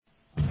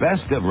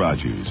Best of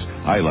Rogers.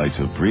 Highlights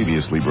of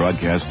previously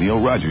broadcast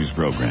Neil Rogers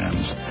programs.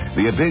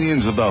 The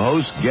opinions of the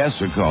host, guests,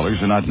 or callers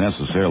are not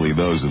necessarily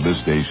those of this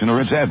station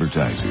or its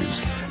advertisers.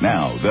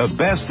 Now, the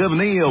Best of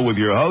Neil with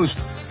your host,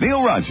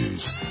 Neil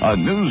Rogers,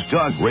 on News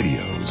Talk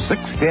Radio,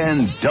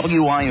 610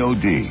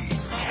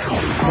 WIOD.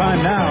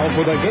 Time now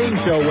for the game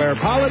show where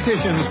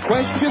politicians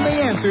question the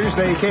answers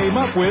they came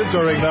up with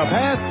during the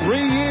past 3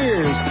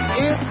 years.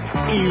 It's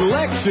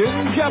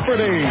Election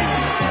Jeopardy!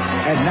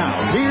 And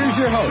now, here's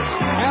your host,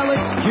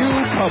 Alex Q.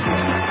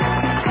 Public.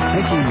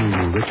 Thank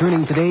you.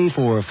 Returning today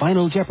for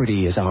Final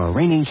Jeopardy is our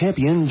reigning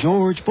champion,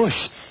 George Bush.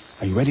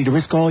 Are you ready to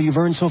risk all you've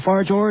earned so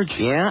far, George?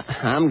 Yeah,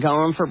 I'm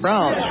going for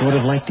broke. Sort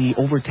of like the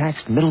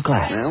overtaxed middle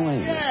class. Well,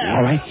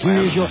 all right,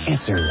 here's your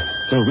answer.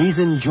 The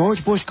reason George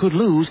Bush could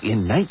lose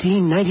in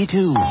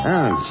 1992.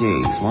 Oh,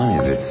 geez. What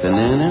is it?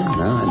 Sununu?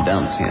 No, I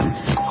dumped him.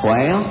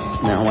 Quail?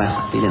 No,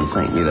 well, he didn't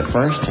thank me the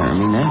first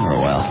term. He never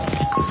will.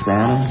 Is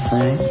that a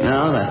thing?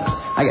 No,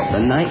 I got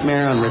the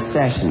Nightmare on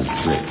Recession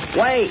Street.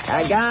 Wait,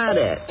 I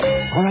got it.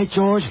 All right,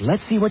 George,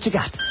 let's see what you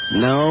got.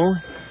 No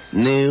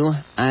new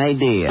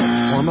idea.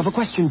 Form of a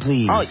question,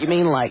 please. Oh, you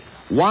mean like,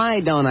 why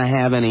don't I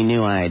have any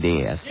new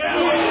ideas?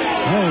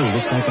 Oh,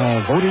 looks like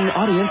our voting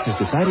audience has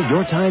decided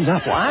your time's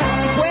up. What?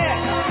 Quit!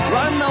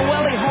 Run the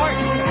Willie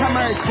Horton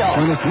commercial.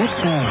 Join us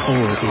next time for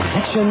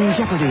Election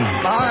Jeopardy.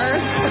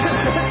 Bars.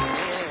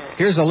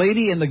 Here's a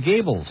lady in the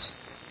Gables.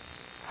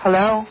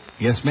 Hello?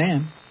 Yes,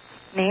 ma'am.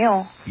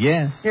 Neil.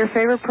 Yes. Your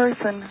favorite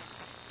person?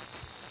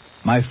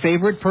 My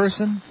favorite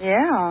person?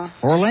 Yeah.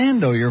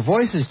 Orlando, your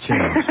voice has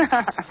changed.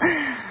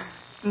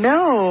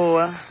 No.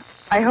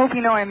 I hope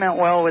you know I meant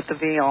well with the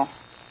veal.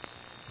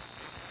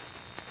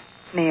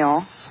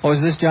 Neil. Oh,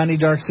 is this Johnny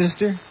Dark's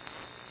sister?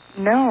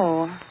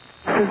 No.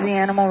 This is the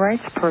animal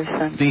rights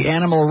person. The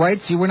animal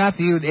rights? You were not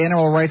the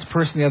animal rights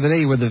person the other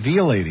day. You were the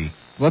veal lady.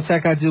 What's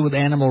that got to do with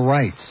animal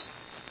rights?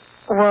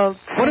 Well,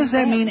 what does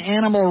that mean,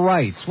 animal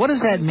rights? What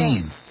does that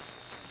mean?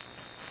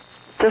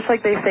 Just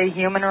like they say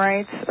human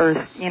rights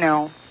or, you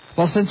know.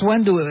 Well, since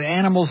when do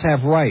animals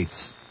have rights?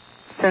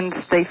 Since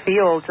they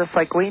feel just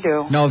like we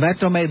do. No, that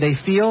don't make... They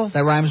feel?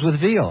 That rhymes with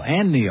veal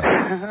and Neil.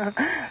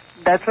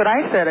 That's what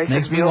I said.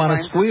 Makes me want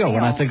to squeal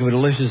when I think of a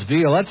delicious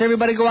veal. Let's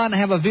everybody go out and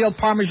have a veal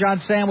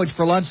Parmesan sandwich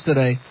for lunch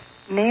today.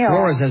 Neil.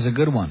 Flores has a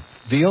good one.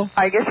 Veal?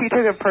 I guess you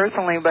took it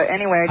personally, but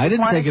anyway. I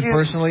didn't take it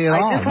personally at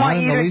all. Not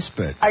in the least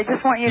bit. I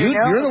just want you to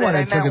know you're the one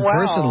that that took it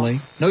personally.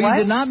 No, what?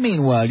 You did not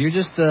mean well. You're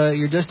just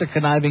a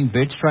conniving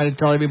bitch trying to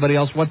tell everybody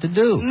else what to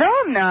do. No,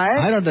 I'm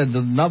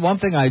not. One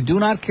thing I do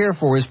not care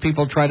for is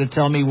people try to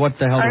tell me what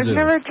the hell to do. I've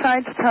never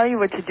tried to tell you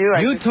what to do.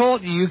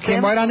 You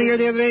came right on the air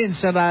the other day and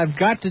said I've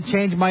got to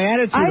change my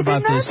attitude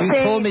about this. You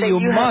told me you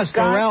must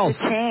or else.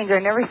 To change. I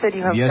never said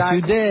you have yes, got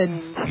you to did.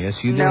 change. Yes,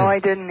 you did. No, I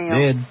didn't,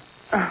 Neil.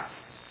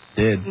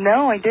 Did.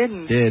 No, I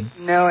didn't. Did.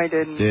 No, I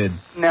didn't. Did.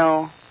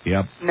 No.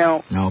 Yep.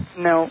 No. No.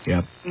 No.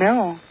 Yep.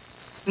 No.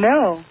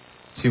 No.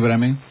 See what I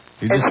mean?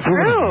 It's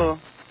true.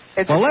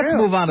 It's well, true. let's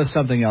move on to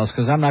something else,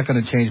 because I'm not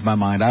going to change my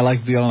mind. I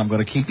like veal, and I'm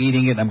going to keep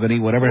eating it. I'm going to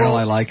eat whatever the hell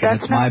I like,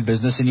 and it's my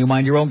business, and you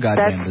mind your own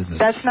goddamn business.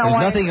 There's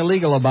nothing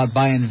illegal about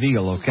buying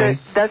veal, okay?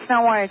 That's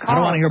not why I called. I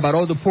don't want to hear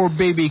about, the poor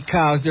baby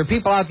cows. There are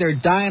people out there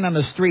dying on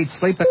the streets,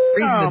 sleeping,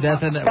 freezing to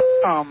death. And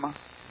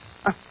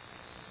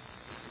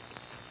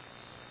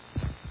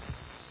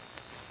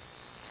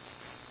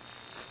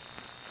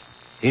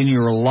in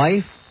your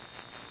life,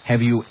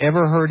 have you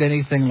ever heard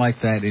anything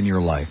like that in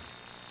your life?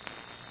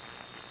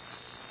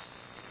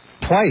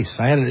 Twice.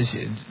 I had it,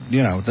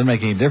 it doesn't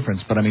make any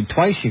difference, but I mean,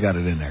 twice you got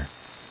it in there.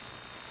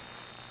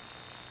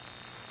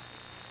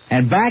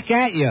 And back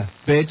at you,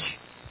 bitch.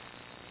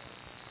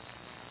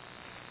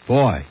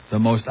 Boy, the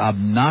most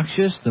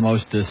obnoxious, the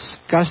most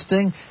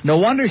disgusting. No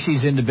wonder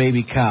she's into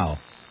baby cow.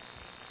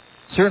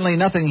 Certainly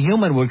nothing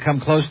human would come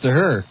close to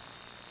her.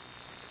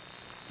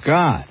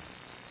 God.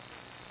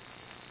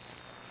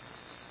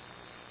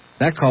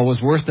 That call was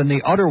worse than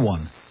the other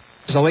one.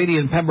 There's a lady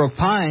in Pembroke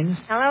Pines.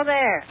 Hello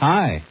there.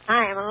 Hi.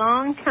 Hi, I'm a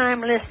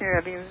long-time listener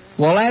of yours.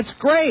 Well, that's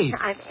great.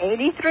 I'm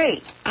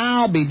 83.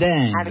 I'll be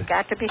danged. I've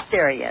got to be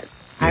serious.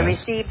 Yes. I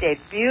received a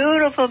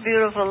beautiful,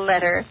 beautiful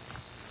letter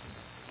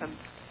from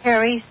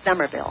Harry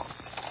Somerville.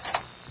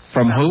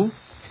 From who?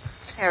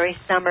 Harry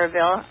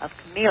Somerville of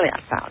Camellia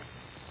House.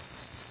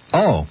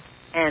 Oh.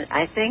 And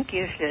I think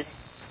you should...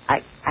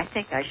 I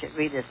think I should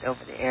read this over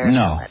the air.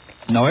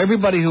 No,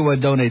 everybody who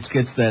donates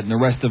gets that, and the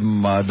rest of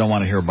them don't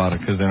want to hear about it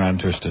because they're not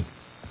interested.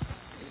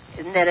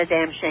 Isn't that a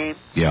damn shame?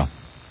 Yeah.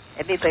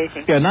 Everybody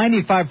thinks... Yeah,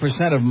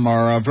 95% of them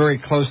are very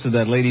close to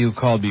that lady who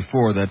called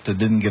before that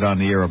didn't get on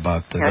the air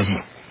about...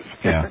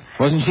 yeah.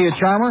 Wasn't she a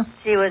charmer?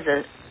 She was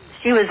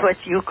what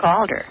you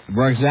called her.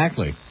 Well,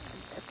 exactly.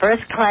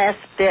 First-class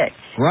bitch.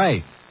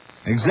 Right.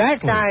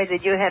 Exactly. I'm sorry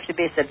that you have to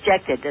be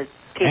subjected to...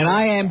 And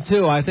I am,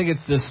 too. I think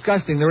it's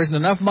disgusting. There isn't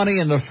enough money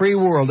in the free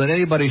world that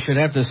anybody should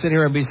have to sit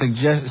here and be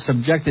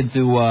subjected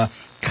to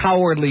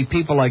cowardly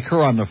people like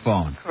her on the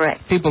phone.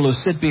 Correct. People who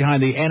sit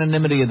behind the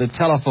anonymity of the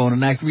telephone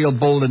and act real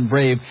bold and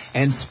brave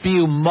and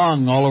spew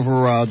mung all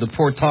over the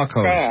poor talk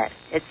host. Sad.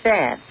 It's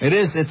sad. It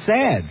is. It's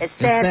sad. It's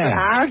sad for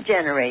our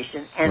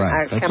generation and right.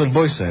 our That's coming.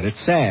 what Bush said. It's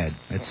sad.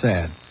 It's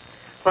sad.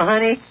 Well,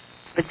 honey,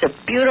 it's a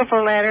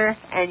beautiful letter,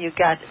 and you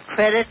got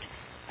credit,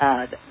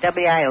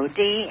 WIOD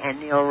and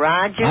Neil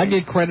Rogers. I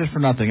get credit for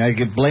nothing. I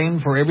get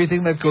blamed for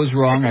everything that goes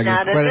wrong. I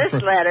Not get credit in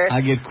this for letter.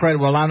 I get credit.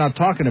 Well, I'm not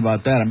talking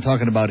about that. I'm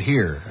talking about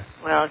here.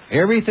 Well,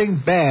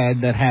 everything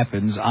bad that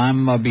happens,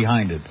 I'm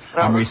behind it.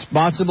 Well, I'm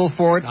responsible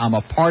for it. I'm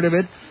a part of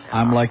it. No.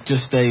 I'm like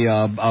just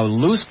a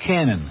loose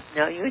cannon.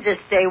 No, you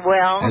just stay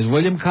well. As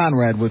William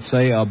Conrad would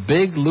say, a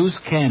big loose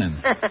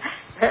cannon.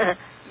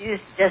 You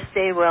just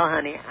stay well,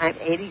 honey. I'm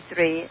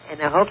 83,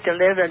 and I hope to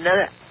live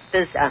another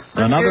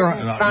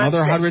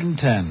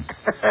 110.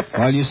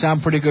 Well, you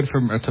sound pretty good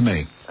to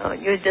me. Oh,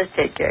 you just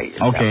take care of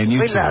yourself. Okay, and you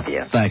we too. love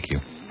you. Thank you.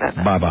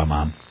 Bye-bye,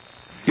 Mom.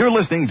 You're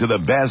listening to the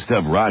best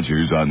of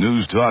Rogers on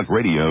News Talk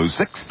Radio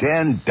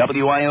 610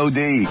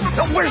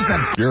 WIOD. Where's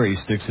that? Jerry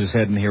sticks his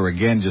head in here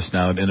again just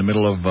now in the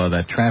middle of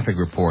that traffic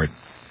report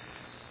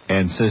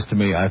and says to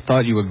me, I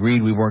thought you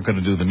agreed we weren't going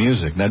to do the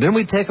music. Now, didn't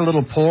we take a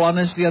little poll on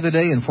this the other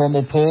day,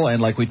 informal poll,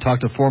 and like we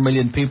talked to 4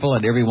 million people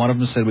and every one of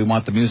them said we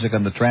want the music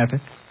on the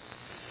traffic?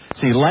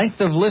 See, length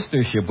of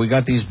listenership, we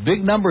got these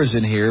big numbers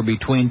in here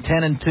between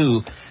 10 and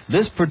 2.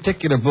 This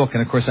particular book,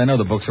 and of course I know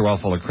the books are all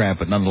full of crap,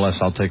 but nonetheless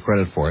I'll take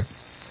credit for it.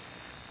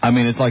 I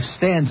mean, it like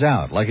stands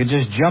out, like it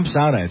just jumps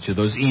out at you.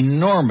 Those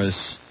enormous,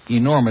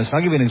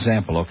 I'll give you an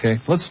example,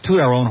 okay? Let's toot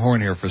our own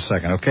horn here for a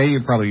second, okay?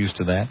 You're probably used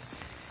to that.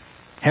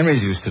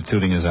 Henry's used to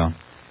tooting his own.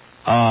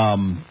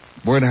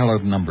 Where the hell are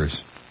the numbers?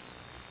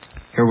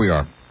 Here we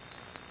are.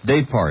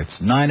 Day parts,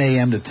 9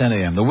 a.m. to 10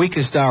 a.m. The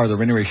weakest hour, the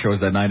Rennery show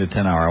is that 9 to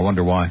 10 hour. I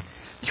wonder why.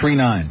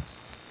 3-9.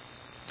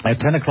 At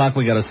 10 o'clock,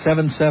 we got a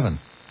 7-7.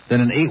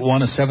 Then an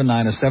 8-1, a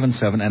 7-9, a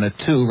 7-7, and a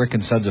 2, Rick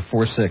and Suds, a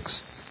 4-6.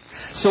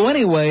 So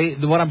anyway,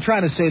 what I'm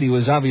trying to say to you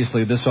is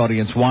obviously this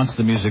audience wants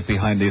the music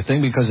behind the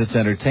thing because it's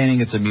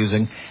entertaining, it's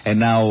amusing, and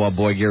now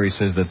Boy Gary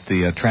says that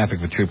the traffic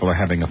people are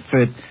having a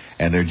fit,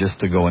 and they're just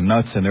going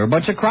nuts, and they're a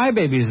bunch of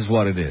crybabies is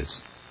what it is.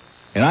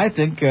 And I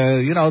think,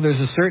 there's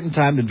a certain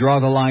time to draw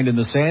the line in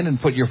the sand and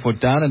put your foot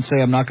down and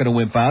say I'm not going to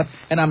wimp out,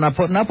 and I'm not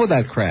putting up with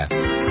that crap.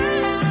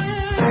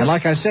 And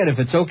like I said, if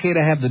it's okay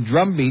to have the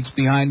drum beats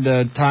behind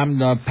Tom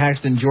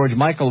Paxton, George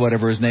Michael,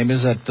 whatever his name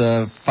is, at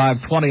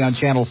 5:20 on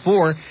Channel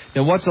 4,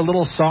 then what's a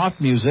little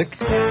soft music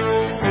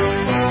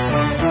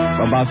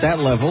about that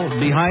level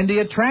behind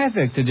the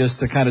traffic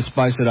to kind of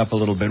spice it up a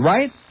little bit,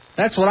 right?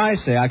 That's what I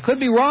say. I could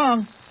be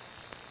wrong.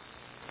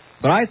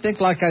 But I think,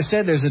 like I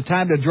said, there's a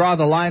time to draw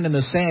the line in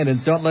the sand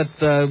and don't let,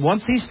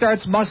 once he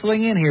starts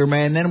muscling in here,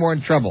 man, then we're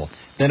in trouble.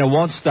 Then it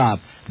won't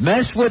stop.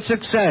 Mess with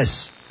success.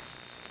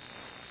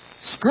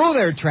 Screw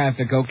their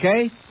traffic,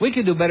 okay? We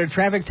can do better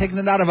traffic taking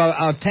it out of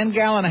a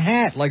 10-gallon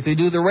hat like they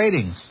do the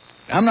ratings.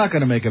 I'm not going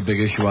to make a big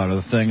issue out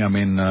of the thing. I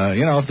mean,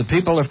 if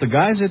the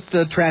guys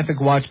at Traffic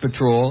Watch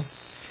Patrol,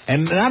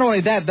 and not only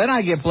that, then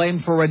I get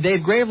blamed for Dave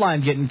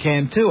Graveline getting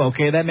canned too,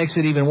 okay? That makes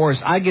it even worse.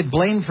 I get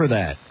blamed for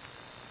that.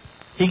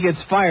 He gets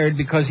fired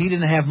because he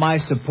didn't have my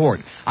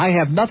support. I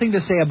have nothing to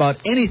say about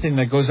anything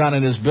that goes on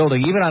in this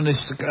building. Even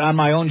on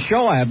my own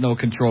show, I have no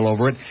control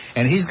over it.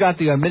 And he's got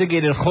the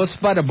unmitigated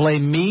chutzpah to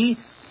blame me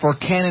for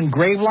canning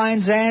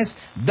Graveline's ass.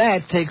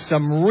 That takes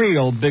some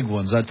real big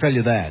ones, I'll tell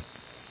you that.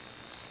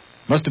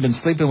 Must have been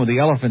sleeping with the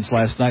elephants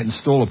last night and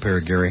stole a pair,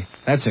 Gary.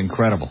 That's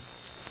incredible.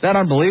 That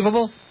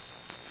unbelievable?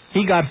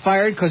 He got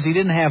fired because he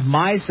didn't have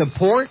my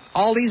support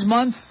all these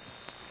months?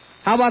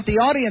 How about the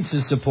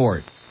audience's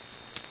support?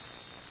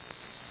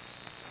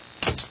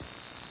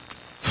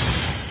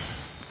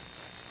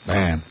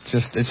 Man,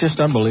 it's just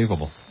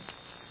unbelievable.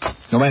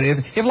 No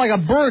matter if like a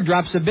bird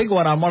drops a big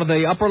one on one of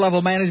the upper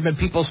level management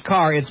people's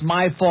car, it's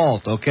my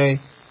fault, okay?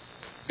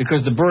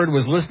 Because the bird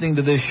was listening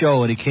to this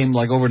show and he came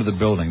like over to the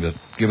building to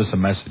give us a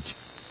message.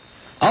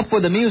 Up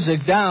with the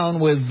music, down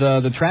with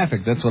the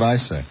traffic. That's what I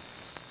say.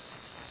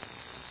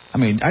 I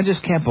mean, I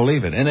just can't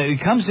believe it. And it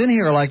comes in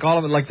here like all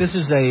of it, like this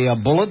is a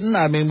bulletin.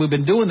 I mean, we've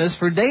been doing this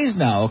for days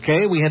now,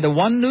 okay? We had the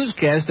one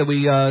newscast that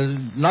we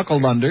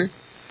knuckled under,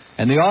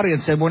 and the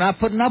audience said, we're not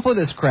putting up with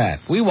this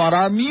crap. We want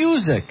our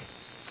music.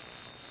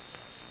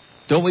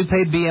 Don't we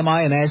pay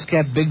BMI and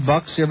ASCAP big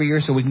bucks every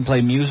year so we can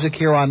play music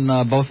here on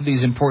both of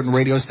these important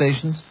radio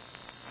stations?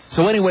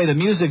 So anyway, the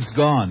music's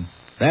gone.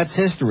 That's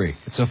history.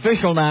 It's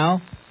official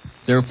now.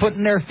 They're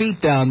putting their feet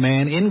down,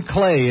 man, in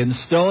clay, in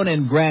stone,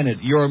 and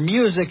granite. Your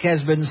music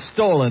has been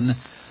stolen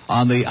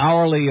on the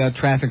hourly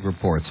traffic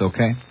reports,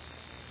 okay?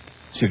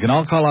 So you can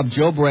all call up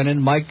Joe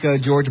Brennan, Mike,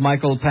 George,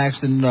 Michael,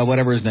 Paxton,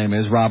 whatever his name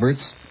is,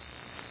 Roberts,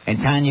 and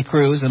Tanya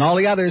Cruz, and all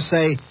the others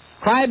say,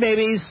 cry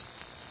babies.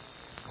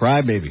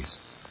 Cry babies.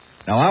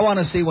 Now, I want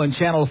to see when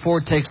Channel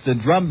 4 takes the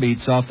drum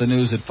beats off the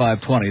news at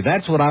 5:20.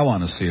 That's what I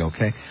want to see,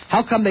 okay?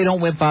 How come they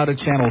don't whip out at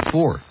Channel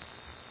 4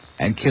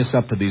 and kiss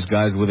up to these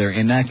guys with their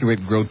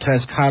inaccurate,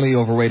 grotesque, highly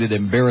overrated,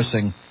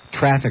 embarrassing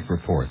traffic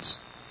reports?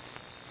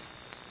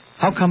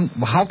 How come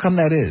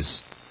that is,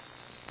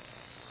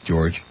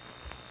 George?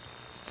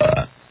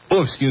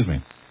 Oh, excuse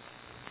me.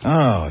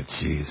 Oh,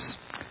 jeez.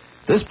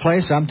 This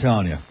place, I'm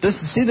telling you. This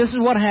is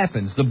what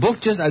happens. The book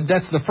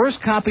that's the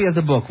first copy of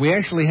the book. We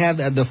actually have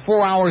the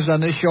 4 hours on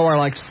this show are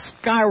like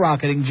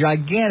skyrocketing,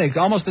 gigantic,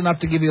 almost enough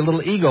to give you a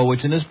little ego,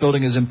 which in this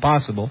building is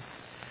impossible.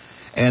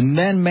 And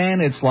then,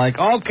 man, it's like,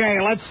 okay,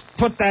 let's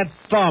put that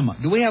thumb.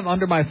 Do we have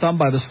Under My Thumb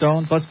by the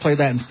Stones? Let's play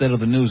that instead of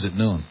the news at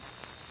noon.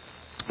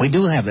 We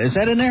do have that. Is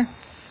that in there?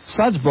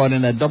 Suds brought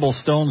in that double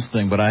Stones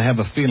thing, but I have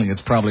a feeling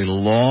it's probably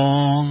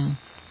long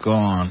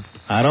gone.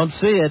 I don't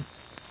see it.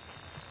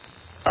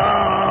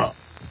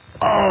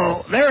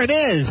 Oh, there it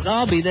is.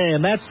 I'll be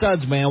damned. That's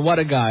Suds, man. What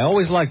a guy.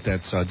 Always liked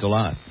that Suds a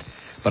lot.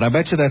 But I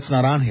bet you that's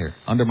not on here.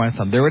 Under My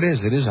Thumb. There it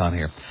is. It is on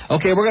here.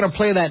 Okay, we're going to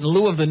play that in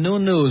lieu of the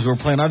noon news. We're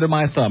playing Under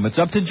My Thumb. It's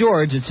up to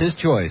George. It's his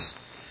choice.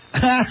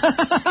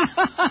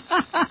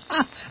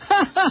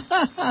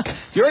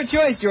 Your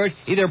choice, George.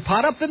 Either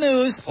pot up the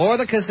news or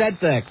the cassette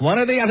deck. One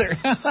or the other.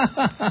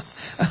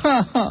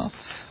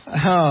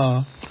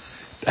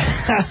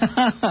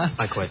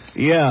 I quit.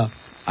 Yeah.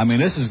 I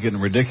mean, this is getting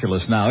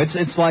ridiculous now.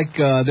 It's like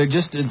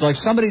it's like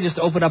somebody just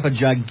opened up a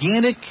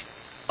gigantic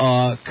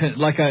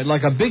like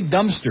a big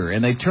dumpster,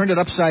 and they turned it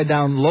upside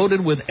down, loaded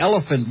with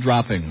elephant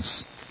droppings,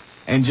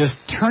 and just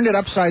turned it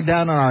upside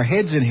down on our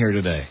heads in here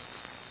today.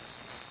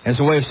 As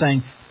a way of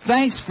saying,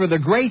 thanks for the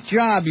great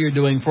job you're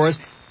doing for us.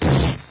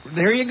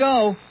 There you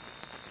go.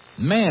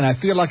 Man, I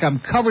feel like I'm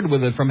covered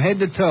with it from head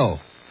to toe.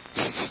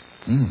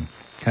 Kind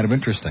of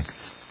interesting.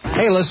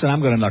 Hey, listen,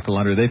 I'm going to knuckle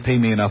under. They pay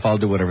me enough. I'll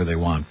do whatever they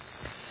want.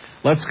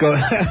 Let's go.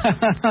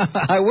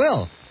 I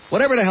will.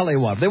 Whatever the hell they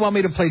want. They want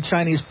me to play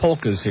Chinese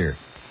polkas here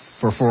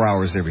for 4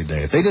 hours every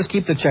day. If they just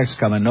keep the checks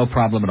coming, no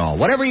problem at all.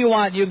 Whatever you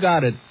want, you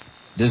got it.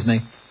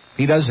 Disney.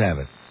 He does have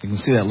it. You can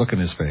see that look in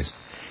his face.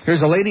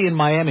 Here's a lady in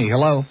Miami.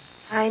 Hello.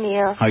 Hi,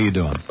 Neil. How you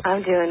doing?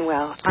 I'm doing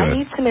well. Good. I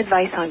need some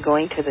advice on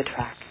going to the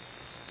track.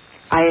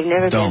 I have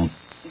never Don't.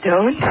 been...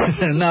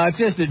 Don't? No, it's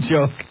just a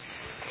joke.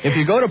 If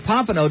you go to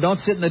Pompano, don't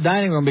sit in the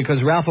dining room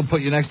because Ralph will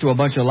put you next to a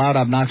bunch of loud,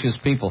 obnoxious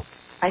people.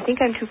 I think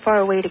I'm too far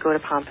away to go to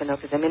Pompano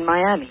because I'm in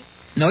Miami.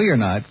 No, you're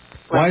not.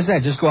 Why is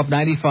that? Just go up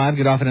 95,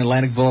 get off in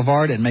Atlantic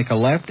Boulevard, and make a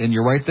left, and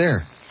you're right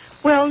there.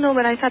 Well, no,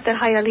 but I thought that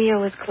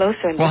Hialeah was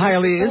closer. Well,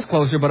 Hialeah is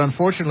closer, but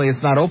unfortunately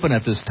it's not open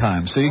at this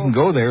time. So you can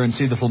go there and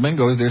see the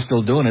flamingos. They're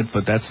still doing it,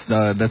 but that's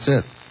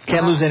it.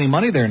 Can't lose any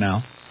money there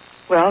now.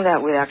 Well,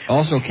 that would actually...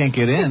 Also can't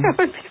get in.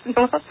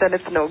 No, then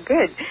it's no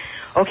good.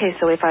 Okay,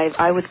 so if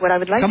what I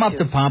would like Come to up do...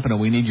 to Pompano.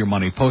 We need your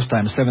money. Post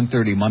time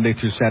 7:30, Monday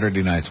through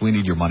Saturday nights. We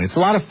need your money. It's a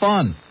lot of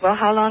fun. Well,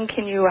 how long...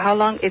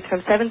 It's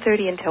from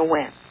 7:30 until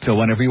when? Till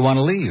whenever you want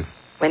to leave.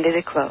 When does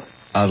it close?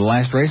 The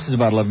last race is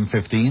about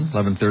 11:15,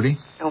 11:30.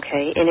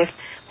 Okay, and if...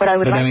 What I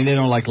would but, like... I mean, they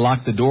don't,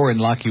 lock the door and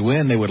lock you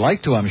in. They would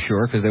like to, I'm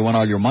sure, because they want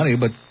all your money,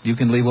 but you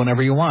can leave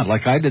whenever you want,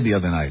 like I did the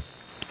other night.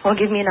 Well,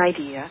 give me an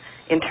idea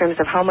in terms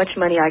of how much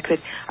money I could...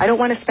 I don't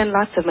want to spend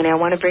lots of money. I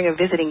want to bring a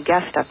visiting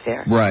guest up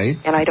there. Right.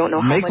 And I don't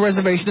know how Make much...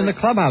 reservation in the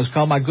clubhouse.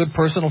 Call my good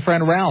personal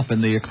friend Ralph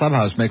in the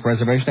clubhouse. Make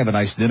reservation. Have a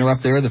nice dinner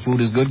up there. The food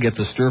is good. Get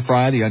the stir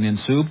fry, the onion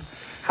soup.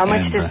 How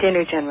much does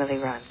dinner generally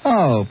run?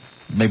 Oh,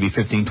 maybe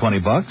 $15,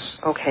 $20.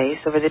 Okay,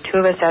 so for the two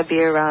of us, that'd be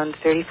around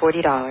 $30,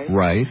 $40.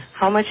 Right.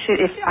 How much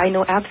if I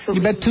know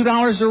absolutely... You bet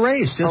 $2 a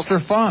race just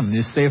for fun.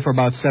 You stay for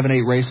about 7,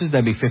 8 races.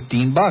 That'd be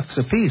 $15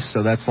 a piece.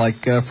 So that's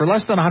like for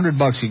less than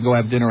 $100, you can go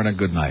have dinner and a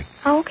good night.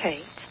 Oh, okay.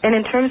 And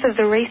in terms of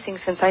the racing,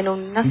 since I know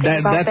nothing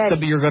about that,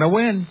 you're going to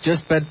win.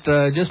 Just bet.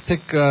 Just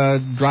pick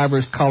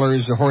drivers'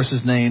 colors, the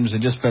horses' names,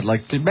 and just bet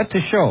to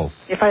show.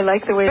 If I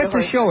like the way bet the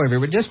to show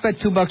everybody. Just bet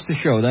 $2 to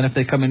show. Then if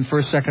they come in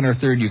first, second, or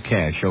third, you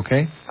cash.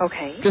 Okay.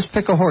 Okay. Just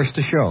pick a horse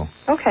to show.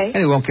 Okay.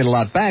 And you won't get a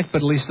lot back, but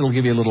at least it'll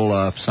give you a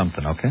little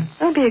something. Okay.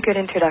 That'll be a good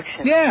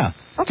introduction. Yeah.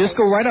 Okay. Just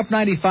go right up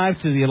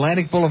 95 to the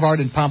Atlantic Boulevard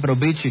in Pompano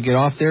Beach. You get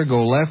off there,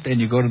 go left,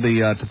 and you go to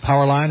the to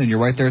Power Line, and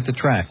you're right there at the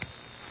track.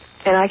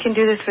 And I can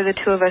do this for the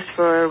two of us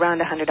for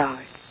around $100.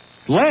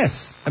 Less.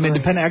 I mean,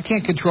 depending. I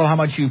can't control how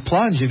much you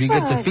plunge. If you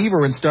get the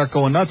fever and start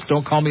going nuts,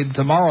 don't call me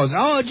tomorrow.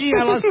 Oh, gee,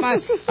 I lost my...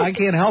 I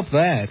can't help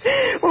that.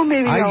 Well,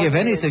 maybe I'd give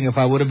anything if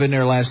I would have been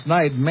there last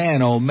night.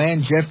 Man, oh,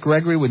 man, Jeff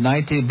Gregory with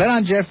 19. Bet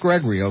on Jeff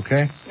Gregory,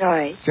 okay? All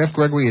right. Jeff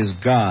Gregory is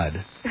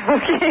God.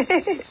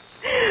 Okay.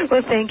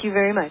 Well, thank you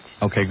very much.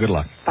 Okay, good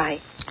luck. Bye.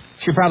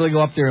 She'll probably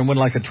go up there and win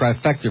like a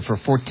trifecta for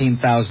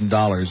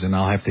 $14,000, and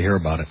I'll have to hear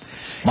about it.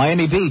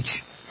 Miami Beach.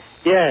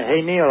 Yeah,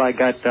 hey, Neil, I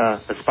got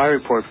a spy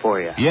report for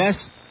you. Yes?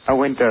 I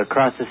went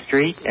across the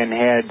street and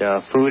had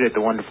food at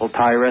the wonderful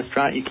Thai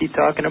restaurant you keep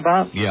talking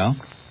about. Yeah.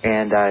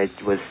 And I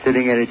was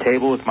sitting at a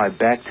table with my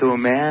back to a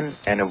man,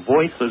 and a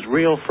voice was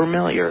real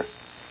familiar.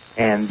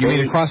 And you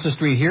mean across the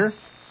street here?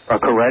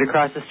 Right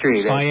across the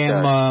street.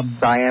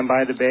 Siam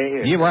by the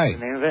Bay. You're right.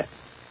 The name of it.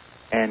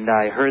 And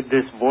I heard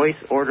this voice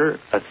order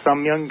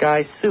some young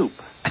guy soup.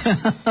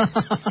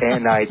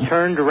 And I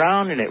turned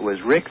around, and it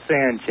was Rick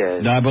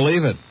Sanchez. I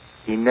believe it.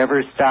 He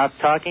never stopped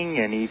talking,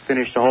 and he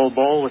finished the whole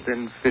bowl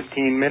within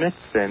 15 minutes,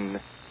 and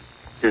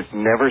just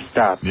never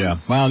stopped. Yeah.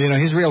 Well,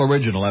 he's real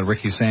original, that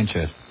Ricky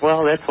Sanchez.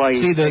 Well, that's why.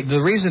 See,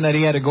 the reason that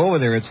he had to go over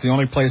there, it's the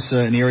only place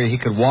in the area he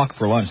could walk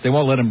for lunch. They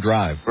won't let him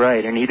drive.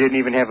 Right, and he didn't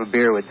even have a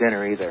beer with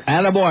dinner either.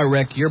 Attaboy,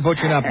 Rick. You're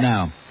butchering up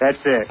now. That's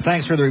it.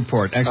 Thanks for the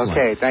report. Excellent.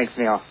 Okay, thanks,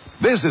 Neil.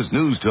 This is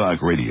News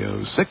Talk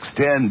Radio,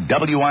 610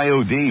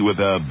 WIOD with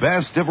the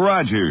best of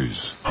Rogers.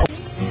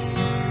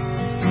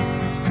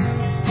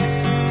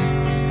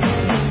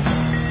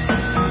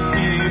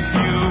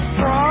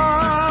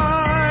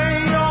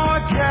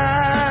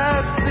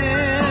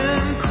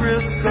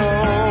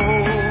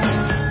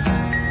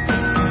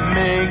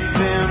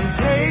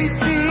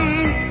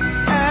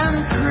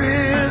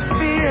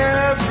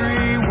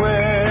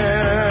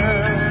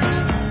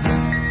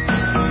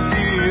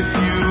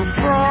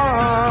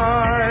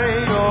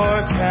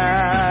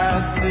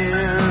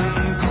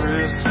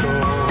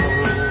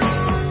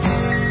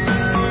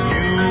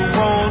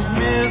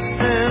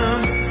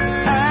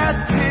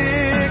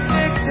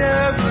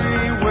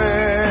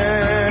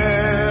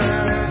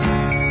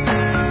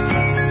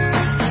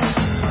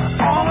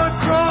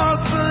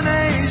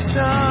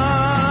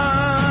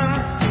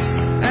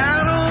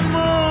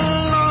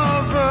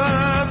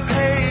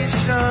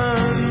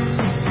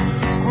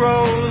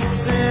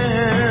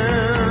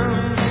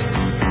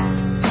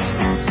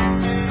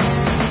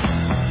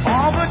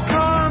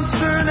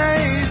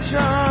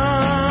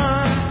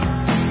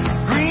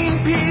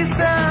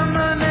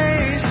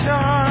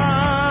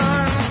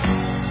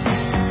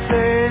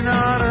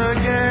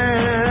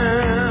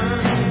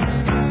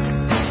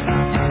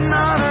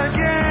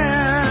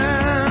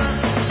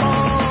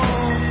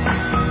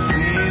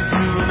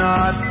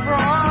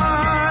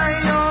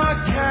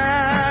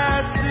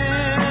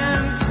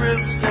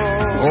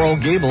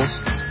 Gables.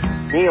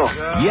 Neil.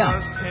 Yeah.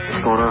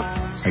 What's going on?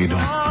 How you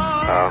doing?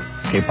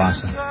 Que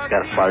pasa?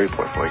 Got a spy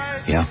report for you.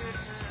 Yeah.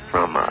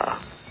 From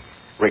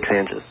Rick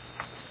Sanchez.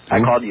 I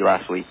called you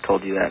last week,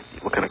 told you that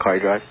what kind of car he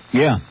drives.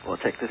 Yeah. Well,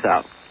 check this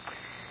out.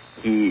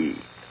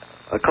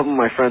 A couple of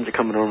my friends are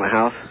coming over to my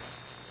house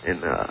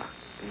in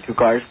 2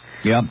 cars.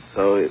 Yeah.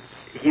 So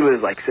he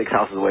lives like 6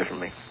 houses away from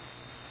me,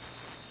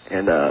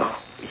 and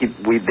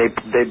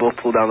they both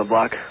pulled down the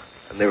block,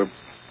 and they were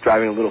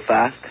driving a little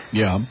fast.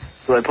 Yeah.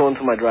 So I pull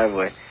into my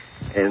driveway,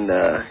 and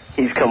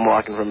he's come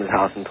walking from his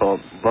house and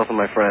told both of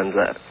my friends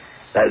that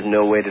is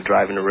no way to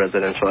drive in a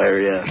residential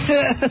area.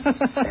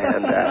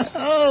 And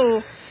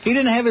he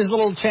didn't have his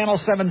little Channel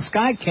 7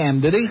 Sky Cam,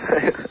 did he?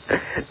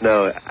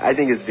 No, I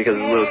think it's because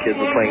the little kids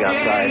were playing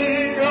outside.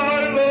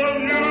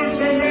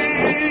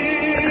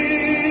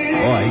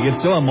 Boy, he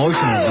gets so emotional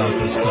about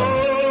this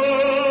stuff.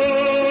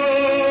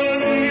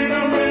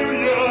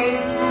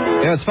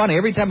 It's funny.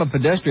 Every time a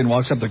pedestrian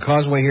walks up the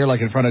causeway here,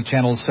 like in front of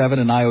Channel 7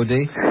 and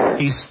IOD,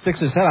 he sticks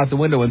his head out the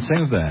window and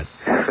sings that.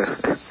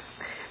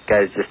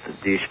 Guy's just a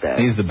douchebag.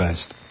 He's the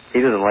best.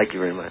 He doesn't like you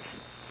very much.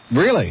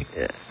 Really?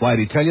 Yeah. Why,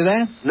 did he tell you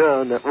that?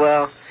 No.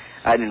 Well,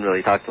 I didn't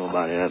really talk to him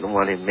about it. I don't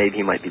want him. Maybe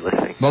he might be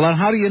listening. Well, then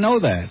how do you know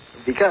that?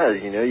 Because,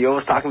 you're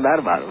always talking bad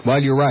about him.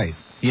 Well, you're right.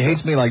 He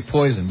hates me like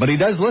poison. But he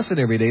does listen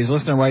every day. He's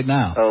listening right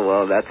now. Oh,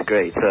 well, that's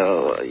great.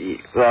 So,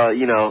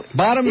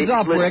 Bottoms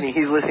up, Rick.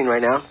 He's listening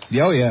right now?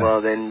 Oh, yeah.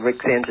 Well, then,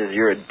 Rick Sanchez,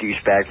 you're a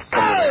douchebag for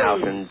coming to the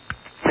house and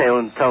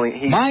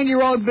telling... Mind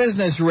your own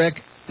business,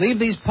 Rick. Leave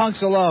these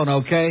punks alone,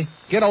 okay?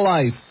 Get a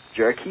life.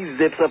 Jerk, he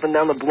zips up and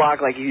down the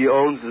block like he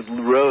owns the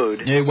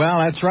road. Yeah, well,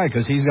 that's right,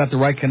 because he's got the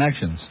right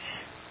connections.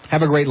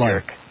 Have a great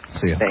life.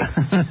 See you. Thanks.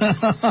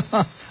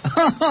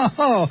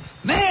 Oh,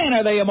 man,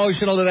 are they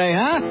emotional today,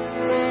 huh?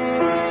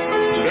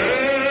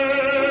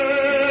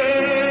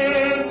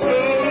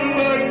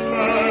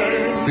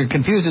 If you're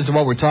confused as to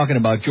what we're talking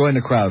about, join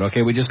the crowd,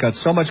 okay? We just got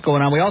so much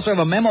going on. We also have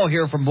a memo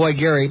here from Boy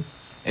Gary.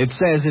 It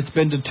says it's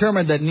been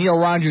determined that Neil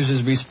Rogers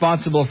is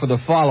responsible for the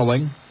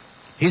following.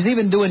 He's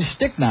even doing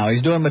shtick now.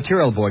 He's doing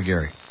material, Boy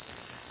Gary.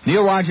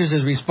 Neil Rogers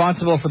is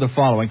responsible for the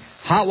following.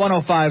 Hot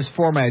 105's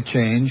format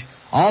change,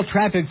 all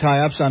traffic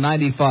tie-ups on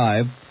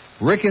 95,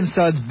 Rick and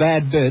Sud's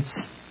bad bits,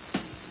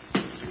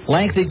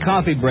 lengthy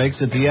coffee breaks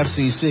at the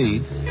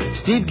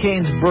FCC, Steve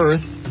Kane's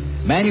birth,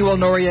 Manuel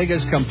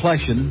Noriega's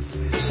complexion,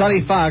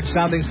 Sonny Fox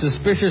sounding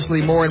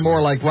suspiciously more and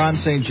more like Ron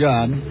St.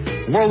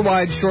 John,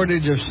 worldwide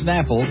shortage of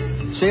Snapple,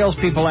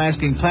 salespeople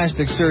asking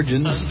plastic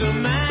surgeons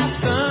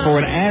for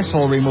an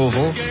asshole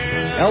removal,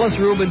 Ellis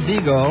Rubin's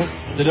ego,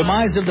 the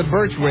demise of the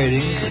Birch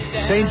ratings,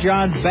 St.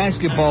 John's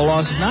basketball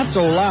loss not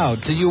so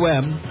loud to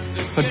UM,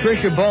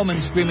 Patricia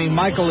Bowman screaming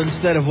Michael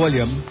instead of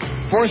William,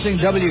 forcing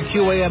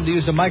WQAM to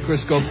use a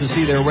microscope to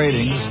see their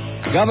ratings,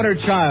 Governor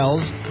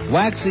Childs,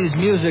 Waxy's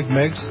music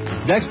mix,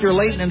 Dexter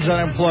Layton's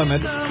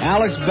unemployment,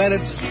 Alex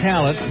Bennett's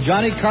talent,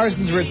 Johnny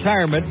Carson's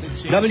retirement,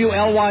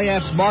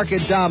 WLYF's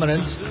market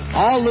dominance,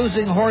 all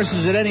losing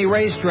horses at any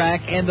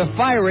racetrack, and the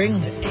firing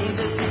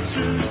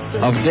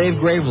of Dave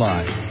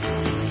Graveline.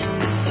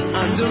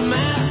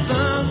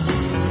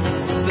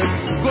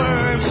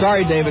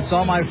 Sorry, Dave, it's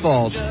all my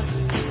fault.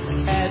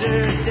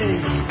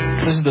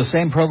 This is the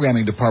same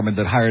programming department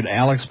that hired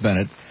Alex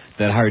Bennett,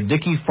 that hired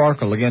Dickie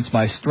Farkle against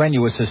my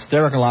strenuous,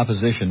 hysterical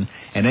opposition,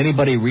 and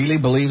anybody really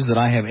believes that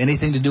I have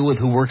anything to do with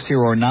who works here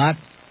or not,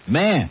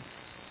 Man,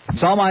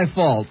 it's all my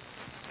fault.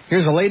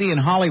 Here's a lady in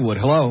Hollywood.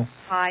 Hello.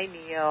 Hi,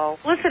 Neil.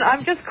 Listen,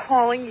 I'm just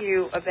calling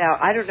you about,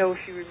 I don't know if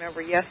you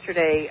remember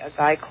yesterday, a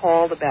guy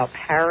called about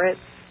parrots.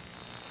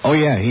 Oh,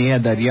 yeah, he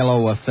had that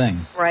yellow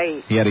thing.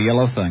 Right. He had a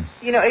yellow thing.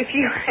 You know, if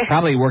you...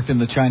 Probably worked in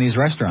the Chinese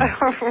restaurant.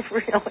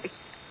 Really?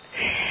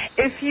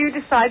 If you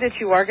decide that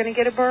you are going to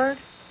get a bird...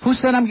 Who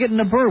said I'm getting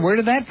a bird? Where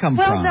did that come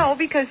from? Well, no,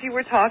 because you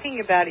were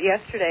talking about it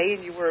yesterday,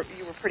 and you were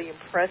pretty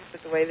impressed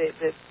with the way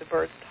that the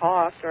birds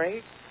talked,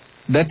 right?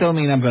 That don't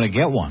mean I'm going to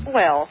get one.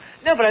 Well,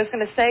 no, but I was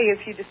going to say,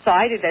 if you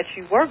decided that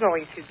you were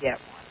going to get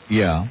one,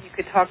 yeah, you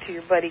could talk to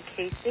your buddy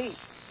KC.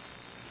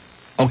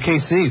 Oh,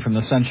 KC from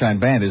the Sunshine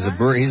Band is a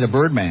bird. He's a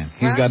bird man.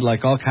 He's got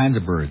like all kinds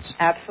of birds.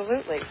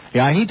 Absolutely.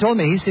 Yeah, he told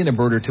me he's seen a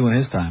bird or two in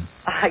his time.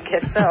 I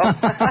guess so.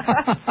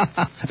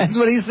 That's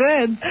what he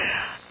said.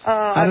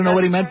 I don't know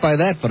what he meant by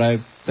that, but I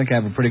think I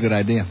have a pretty good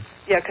idea.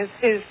 Yeah, because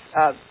his,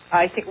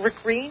 I think Rick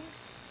Green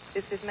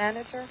is his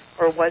manager,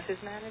 or was his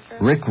manager.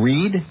 Rick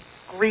Reed?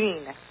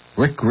 Green.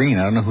 Rick Green,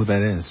 I don't know who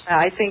that is.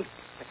 I think,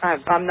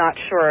 I'm not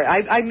sure.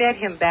 I met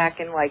him back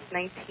in like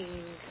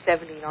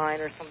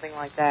 1979 or something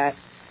like that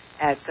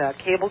at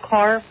Cable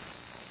Car.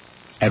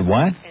 At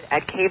what?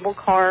 At Cable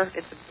Car.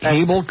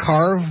 Cable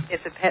Car?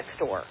 It's a pet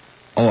store.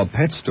 Oh, a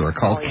pet store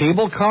called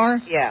Cable Car?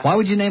 Yeah. Why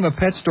would you name a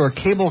pet store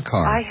Cable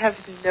Car? I have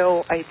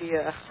no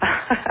idea.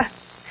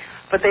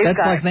 But That's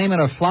like naming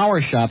a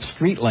flower shop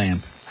Street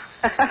Lamp.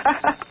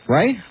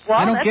 Right? Well,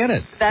 I don't get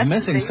it. I'm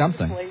missing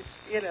something.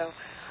 You know.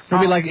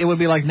 It would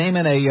be like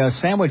naming a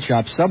sandwich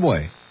shop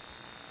Subway.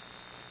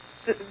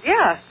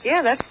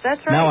 Yeah, that's right.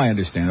 Now I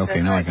understand. Okay,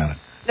 that's now right. I got it.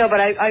 No,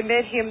 but I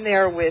met him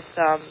there with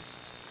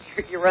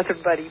your other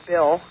buddy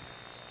Bill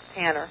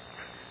Tanner.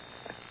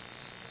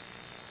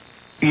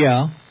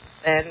 Yeah.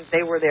 And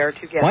they were there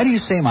together. Why do you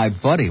say my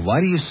buddy? Why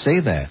do you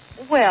say that?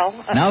 Well,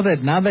 now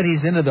that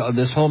he's into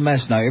this whole mess,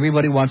 now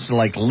everybody wants to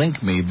like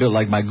link me,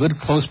 like my good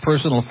close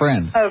personal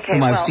friend,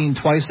 whom I've seen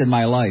twice in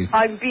my life.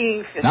 I'm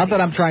being facetious. Not that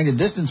I'm trying to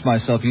distance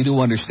myself, you do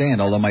understand,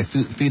 although my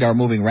feet are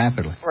moving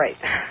rapidly. Right.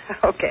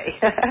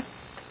 Okay.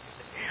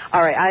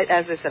 All right.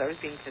 As I said, I was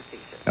being facetious.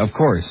 Of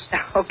course.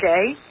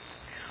 Okay.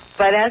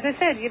 But as I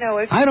said, you know,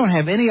 if I don't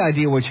have any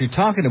idea what you're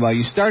talking about.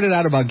 You started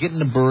out about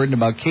getting a bird and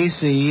about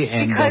KC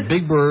and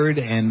Big Bird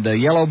and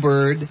Yellow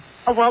Bird.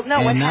 Oh, well,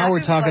 no. And now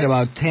we're talking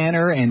about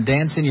Tanner and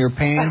Dance in Your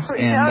Pants,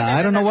 and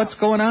I don't know what's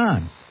going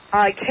on.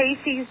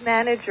 Casey's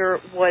manager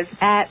was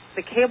at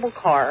the Cable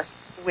Car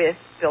with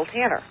Bill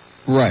Tanner.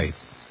 Right.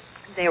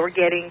 They were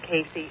getting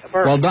Casey a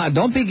bird. Well,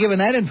 don't be giving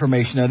that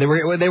information. They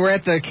were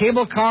at the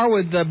Cable Car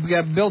with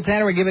Bill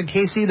Tanner giving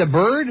Casey the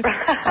bird.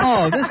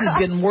 Oh, this is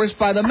getting worse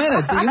by the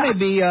minute.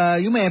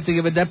 You may have to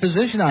give a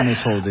deposition on this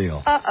whole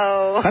deal.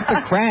 Uh-oh. Cut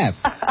the crap.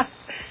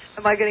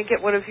 Am I going to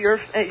get one of your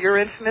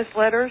infamous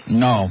letters?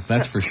 No,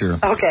 that's for sure.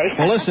 Okay.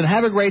 Well, listen,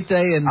 have a great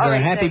day and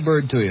right, happy thanks.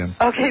 bird to you.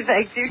 Okay,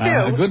 thanks. You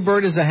too. A good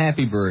bird is a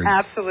happy bird.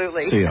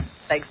 Absolutely. See ya.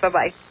 Thanks.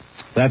 Bye-bye.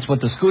 That's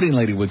what the scooting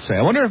lady would say.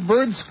 I wonder if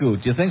birds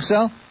scoot. Do you think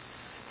so?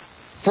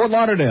 Fort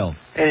Lauderdale.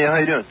 Hey, how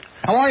you doing?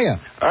 How are you?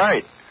 All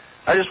right.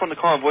 I just wanted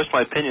to call and voice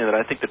my opinion that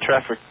I think the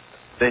traffic,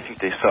 they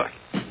think they suck.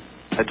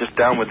 I'm just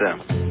down with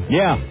them.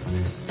 Yeah.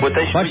 What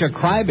they should bunch of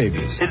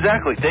crybabies.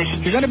 Exactly.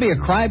 If you're going to be a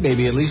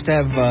crybaby, at least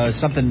have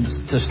something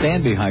to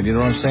stand behind. You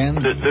know what I'm saying?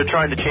 They're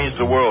trying to change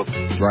the world.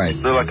 Right.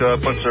 They're like a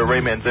bunch of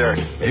Ray Manzarek.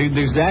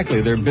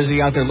 Exactly. They're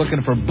busy out there looking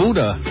for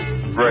Buddha.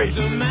 Right.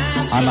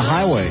 On the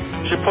highway.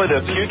 Should play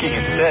the puking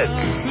instead.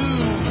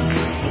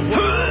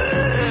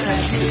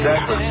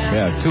 Exactly.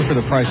 Yeah, 2 for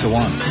the price of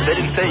 1. They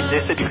didn't say.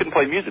 They said you couldn't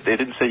play music. They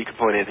didn't say you could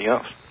play anything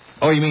else.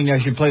 Oh, you mean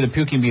I should play the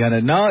puking behind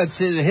it? No, it's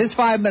his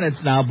 5 minutes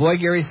now. Boy,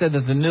 Gary said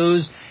that the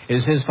news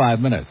is his 5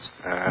 minutes.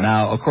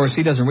 Now, of course,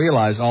 he doesn't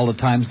realize all the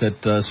times that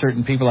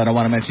certain people, I don't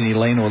want to mention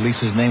Elaine or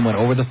Lisa's name, went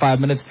over the 5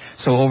 minutes.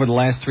 So over the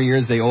last 3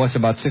 years, they owe us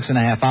about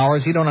 6.5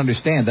 hours. He don't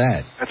understand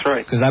that. That's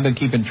right. Because I've been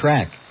keeping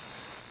track.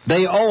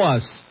 They owe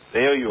us.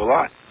 They owe you a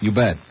lot. You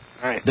bet.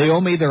 Right. They owe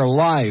me their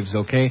lives,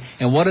 okay?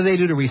 And what do they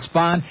do to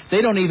respond?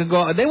 They don't even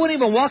go, they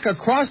wouldn't even walk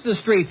across the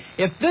street.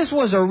 If this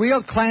was a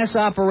real class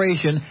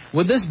operation,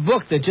 with this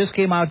book that just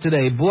came out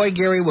today, Boy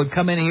Gary would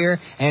come in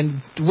here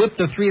and whip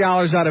the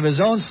 $3 out of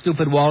his own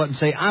stupid wallet and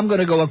say, I'm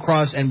going to go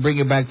across and bring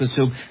you back the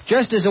soup,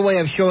 just as a way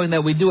of showing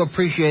that we do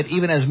appreciate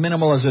even as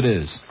minimal as it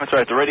is. That's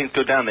right. The ratings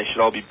go down. They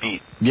should all be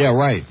beat. Yeah,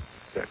 right.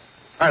 Good.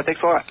 All right.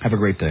 Thanks a lot. Have a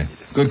great day.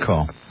 Good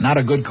call. Not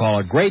a good call,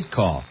 a great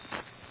call.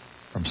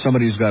 From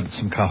somebody who's got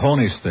some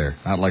cojones there,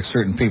 not like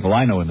certain people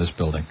I know in this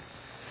building.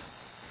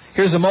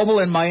 Here's a mobile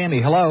in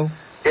Miami. Hello.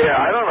 Yeah,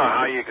 I don't know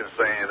how you can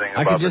say anything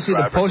about I can just see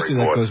the poster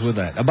that goes with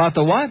that. About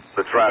the what?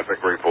 The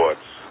traffic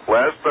reports.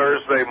 Last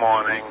Thursday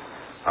morning,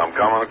 I'm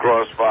coming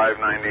across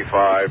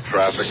 595.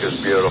 Traffic is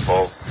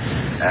beautiful.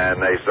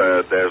 And they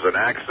said there's an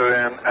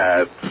accident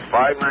at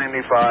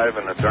 595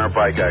 in the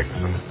Turnpike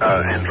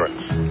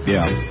entrance.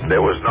 Yeah.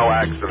 There was no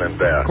accident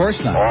there. Of course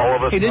not.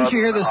 All of a hey, didn't you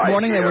hear sudden, this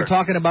morning they were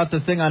talking about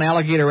the thing on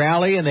Alligator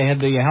Alley, and they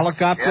had the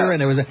helicopter, and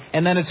there was,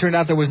 and then it turned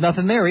out there was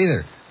nothing there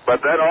either.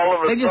 But then all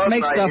of a They just sudden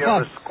make I stuff hear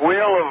up. a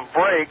squeal of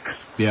brakes,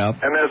 Yeah.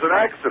 and there's an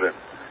accident.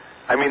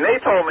 I mean, they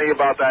told me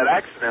about that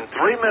accident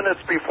 3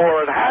 minutes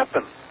before it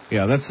happened.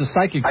 Yeah, that's the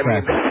psychic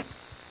crap.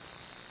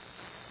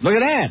 Look at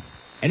that.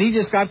 And he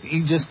just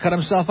cut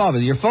himself off.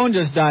 Your phone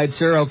just died,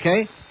 sir,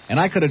 okay? And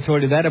I could have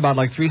told you that about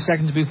like 3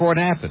 seconds before it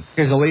happened.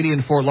 Here's a lady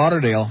in Fort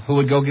Lauderdale who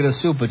would go get a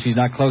soup, but she's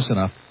not close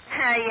enough.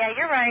 Yeah,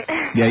 you're right.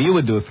 Yeah, you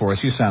would do it for us.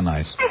 You sound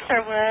nice. I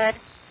sure would.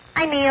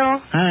 Hi,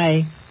 Neil.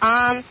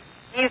 Hi.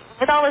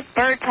 With all this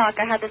bird talk,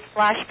 I had this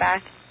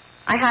flashback.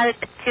 I had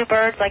 2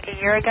 birds like a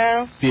year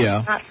ago.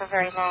 Yeah. Not for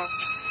very long.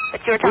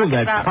 But you were talking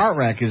that about... cart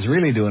rack is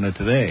really doing it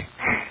today.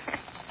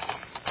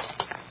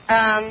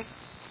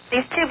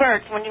 These 2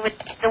 birds, when you would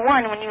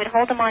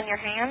hold them on your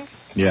hands,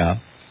 yeah,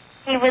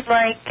 he would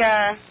like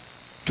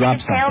drop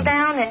his tail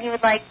down and he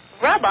would like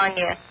rub on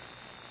you.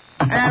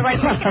 And I was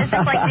like, this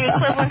is like the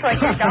equivalent to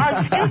like your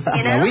dog scoop,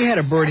 you know? Yeah, we had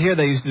a bird here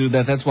that used to do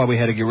that. That's why we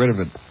had to get rid of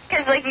it.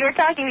 Because like you were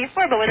talking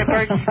before, but with a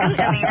bird scoot,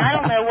 I mean, I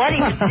don't know what he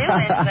was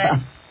doing,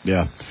 but.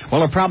 Yeah.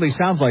 Well, it probably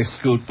sounds like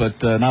scoot,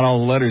 but not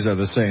all the letters are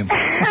the same.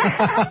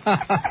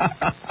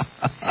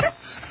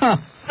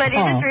 But it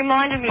just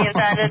reminded me of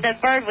that.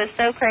 That bird was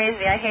so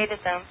crazy. I hated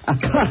them.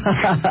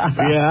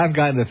 Yeah, I've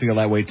gotten to feel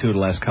that way, too, the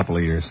last couple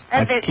of years.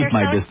 I keep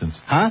my distance.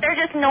 Huh? They're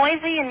just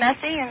noisy and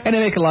messy. And they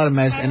make a lot of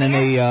mess, and then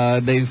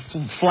they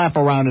flap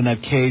around in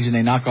that cage, and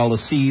they knock all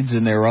the seeds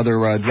and their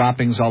other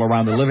droppings all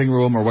around the living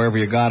room or wherever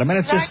you got them. And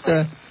it's just,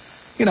 they're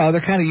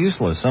kind of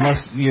useless.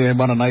 Unless you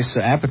want a nice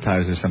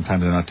appetizer,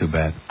 sometimes they're not too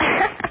bad.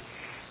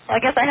 Well, I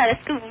guess I had a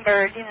scooting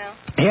bird,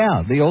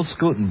 Yeah, the old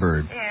scooting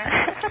bird.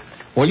 Yeah.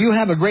 Well, you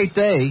have a great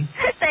day.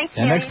 Thank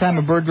you. And next time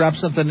a bird drops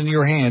something in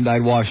your hand,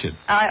 I'd wash it.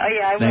 Yeah,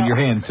 I will. And your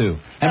hand, too.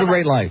 Have a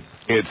great life.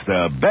 It's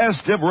the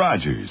best of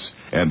Rogers.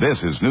 And this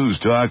is News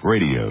Talk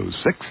Radio,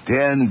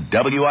 610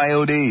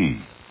 WIOD.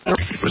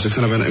 It was a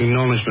kind of an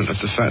acknowledgement of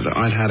the fact that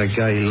I'd had a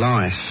gay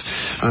life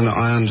and that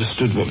I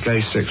understood what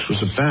gay sex was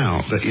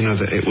about, that,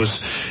 that it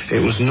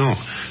was not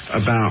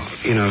about,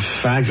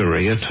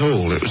 faggery at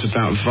all. It was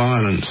about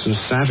violence and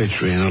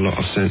savagery in a lot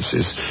of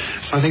senses.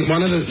 I think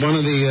one of the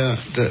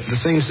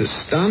things that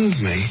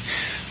stunned me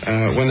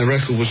when the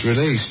record was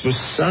released was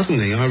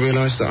suddenly I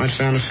realised that I'd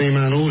found a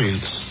female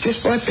audience.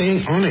 Just by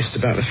being honest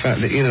about the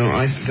fact that,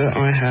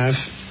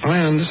 I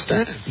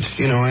understand.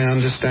 I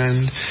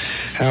understand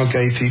how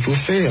gay people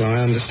feel.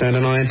 I understand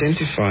and I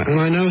identify. And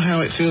I know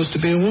how it feels to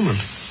be a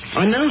woman.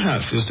 I know how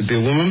it feels to be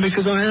a woman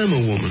because I am a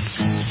woman.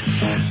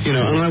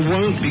 And I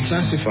won't be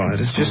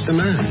classified as just a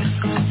man.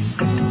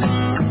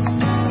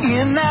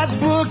 In that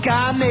book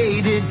I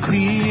made it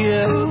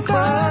clear,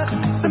 but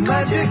the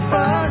magic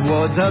part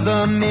towards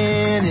other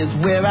men is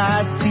where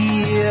I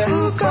fear.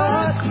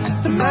 But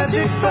the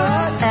magic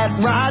part at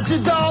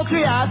Roger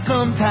Daltrey I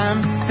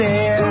sometimes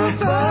stare.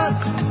 But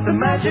the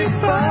magic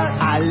part,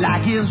 I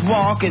like his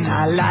walk and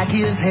I like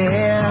his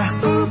hair.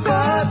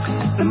 But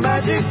the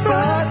magic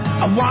part,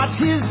 I watch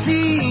his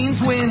scenes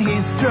when he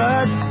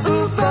struts.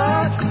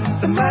 But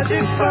the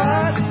magic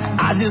part,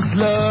 I just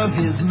love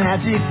his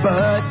magic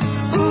butt.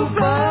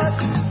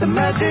 But the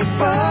magic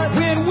part,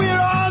 when we're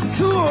on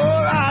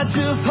tour, I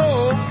just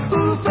hope.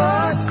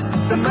 But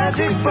the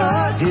magic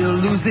part, he'll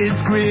lose his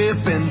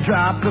grip and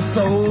drop the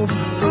soap.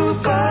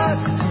 But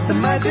the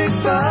magic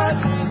part,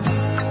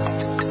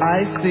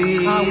 I see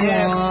it.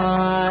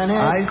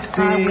 I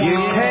see it. You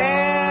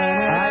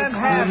can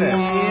have it.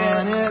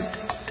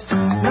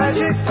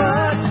 Magic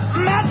part,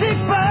 magic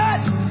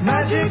part,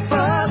 magic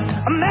part,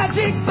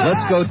 magic part.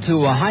 Let's go to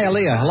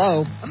Hialeah.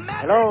 Hello.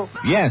 Hello.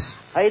 Yes.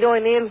 How you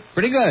doing, Neil?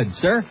 Pretty good,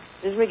 sir.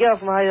 This is Miguel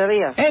from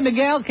Hialeah. Hey,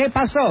 Miguel, ¿qué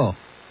pasó?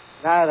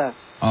 Nada.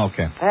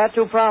 Okay. I had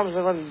 2 problems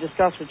I want to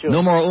discuss with you.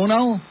 Número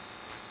uno.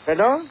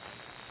 Perdón?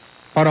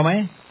 Pardon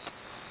me?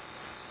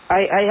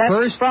 I have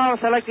 2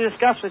 problems I'd like to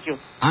discuss with you.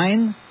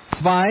 Ein,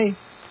 zwei,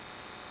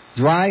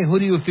 drei, who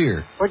do you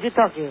fear? What are you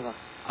talking about?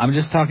 I'm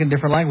just talking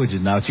different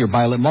languages now. It's your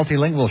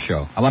multilingual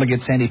show. I want to get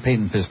Sandy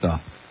Payton pissed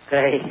off.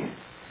 Okay.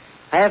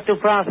 I have 2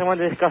 problems I want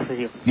to discuss with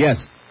you. Yes.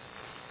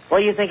 What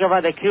do you think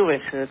about the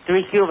Cubans,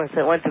 3 Cubans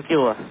that went to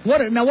Cuba?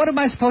 What am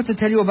I supposed to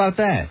tell you about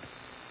that?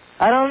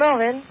 I don't know,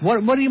 man.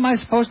 What am I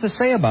supposed to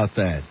say about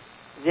that?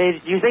 Do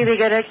you think they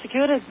got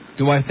executed?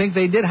 Do I think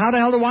they did? How the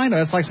hell do I know?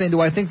 That's like saying,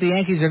 do I think the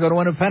Yankees are going to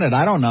win a pennant?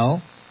 I don't know.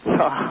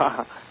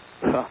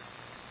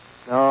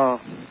 No.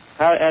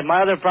 And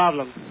my other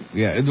problem.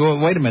 Yeah.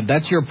 Wait a minute.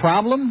 That's your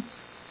problem?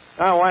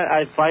 I want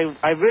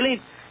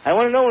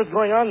to know what's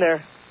going on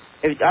there.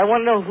 I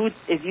want to know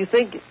if you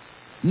think...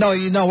 No,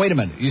 wait a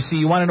minute. You see,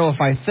 you want to know if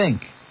I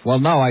think. Well,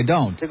 no, I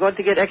don't. They're going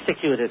to get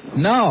executed.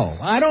 No,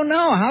 I don't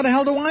know. How the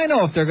hell do I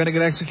know if they're going to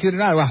get executed or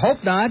not? I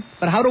hope not,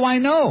 but how do I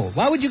know?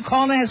 Why would you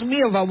call and ask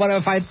me about what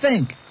if I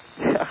think?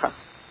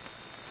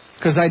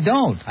 Because I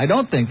don't. I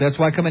don't think. That's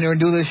why I come in here and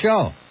do this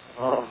show.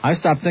 Oh. I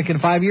stopped thinking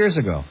 5 years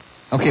ago.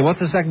 Okay, what's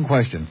the second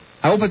question?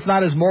 I hope it's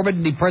not as morbid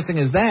and depressing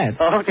as that.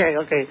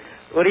 Okay.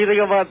 What do you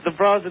think about the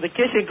problems at the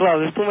kitchen club?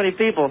 There's too many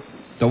people.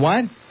 The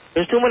what?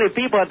 There's too many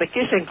people at the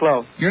kitchen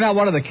club. You're not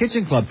one of the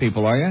kitchen club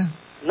people, are you?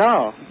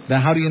 No.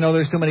 Then how do you know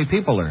there's too many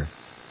people there?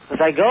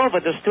 Because I go,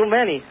 but there's too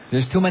many.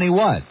 There's too many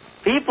what?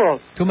 People.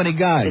 Too many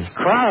guys. It's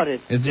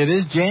crowded. It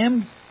is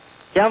jammed?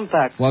 Jam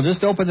pack. Well,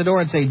 just open the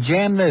door and say,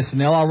 jam this,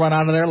 and they'll all run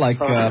out of there like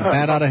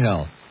bat out of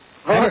hell.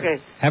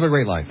 Okay. Have a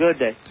great life. Good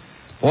day.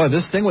 Boy,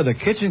 this thing with the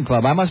kitchen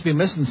club, I must be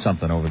missing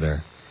something over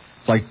there.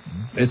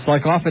 It's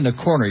like off in the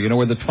corner, you know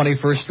where the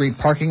 21st Street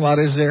parking lot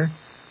is there?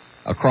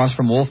 Across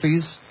from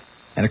Wolfie's,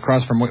 and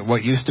across from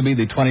what used to be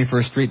the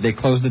 21st Street, they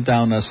closed it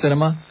down,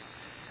 cinema.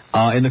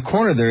 In the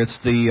corner there, it's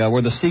the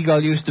where the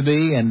Seagull used to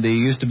be, and there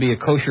used to be a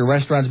kosher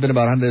restaurant. It's been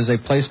about 100. There's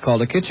a place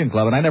called the Kitchen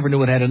Club, and I never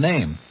knew it had a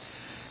name.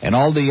 And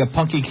all the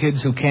punky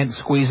kids who can't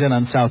squeeze in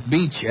on South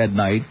Beach at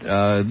night,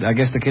 I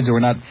guess the kids who are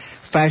not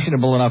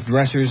fashionable enough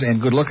dressers and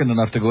good-looking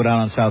enough to go down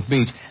on South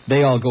Beach,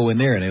 they all go in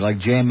there, and they, like,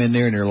 jam in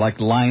there, and they're, like,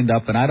 lined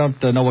up. And I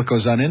don't know what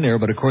goes on in there,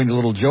 but according to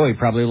little Joey,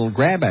 probably a little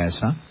grab-ass,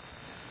 huh?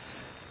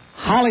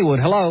 Hollywood,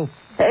 hello.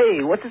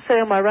 Hey, what's it say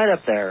on my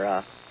write-up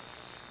there?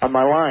 On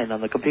my line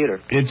on the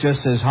computer. It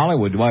just says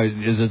Hollywood. Why,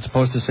 is it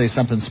supposed to say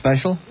something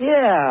special?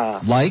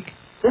 Yeah. Like?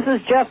 This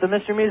is Jeff, the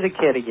Mr. Music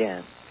Kid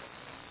again.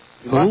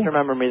 You must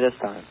remember me this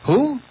time.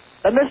 Who?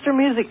 The Mr.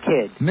 Music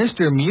Kid.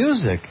 Mr.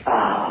 Music?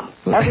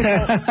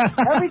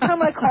 Every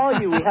time I call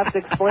you, we have to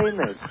explain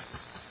this.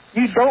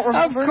 You don't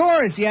remember? Of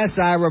course, yes,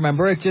 I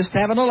remember. It's just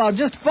having a little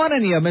just fun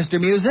in you, Mr.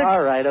 Music.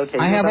 All right, okay.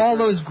 I have all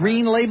those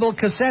green label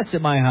cassettes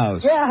at my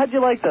house. Yeah, how'd you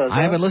like those?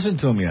 I haven't listened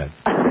to them yet.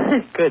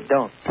 Good,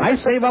 don't. I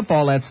save up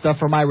all that stuff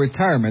for my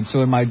retirement,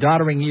 so in my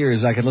doddering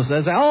years I can listen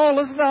and say, oh,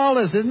 listen to all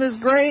this. Isn't this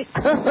great?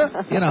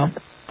 You know.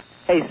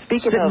 Hey,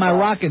 speaking Sit of... in my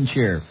rocking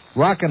chair,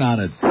 rocking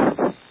on it.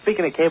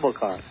 Speaking of cable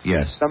car.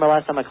 Yes. Remember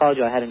last time I called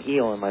you, I had an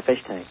eel in my fish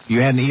tank.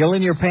 You had an eel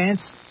in your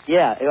pants?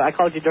 Yeah, I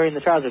called you during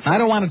the trouser tank. I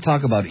don't want to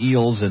talk about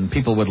eels and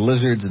people with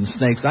lizards and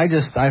snakes.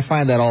 I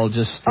find that all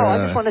just...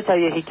 I just want to tell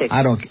you he kicked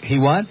me. He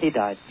what? He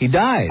died. He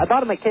died? I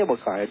bought him at Cable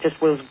Car. It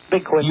just was a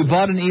big coincidence. You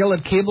bought an eel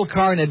at Cable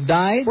Car and it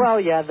died? Well,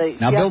 yeah.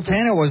 Now, Bill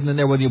Tanner wasn't in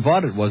there when you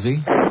bought it, was he?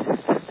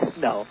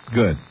 No.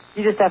 Good.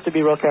 You just have to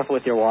be real careful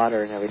with your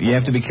water and everything. You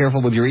have to be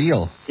careful with your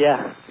eel.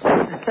 Yeah.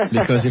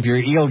 Because if your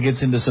eel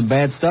gets into some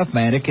bad stuff,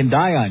 man, it can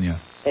die on you.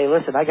 Hey,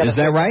 listen, I got. Is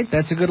that right?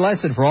 That's a good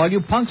lesson for all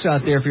you punks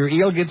out there. If your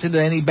eel gets into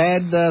any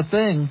bad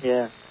thing,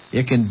 yeah,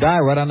 it can die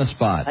right on the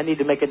spot. I need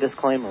to make a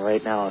disclaimer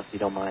right now, if you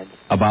don't mind.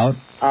 About?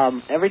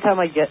 Every time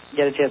I get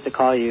a chance to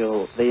call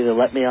you, they either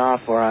let me off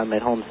or I'm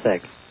at home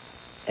sick.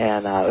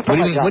 And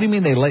what do you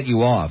mean they let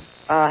you off?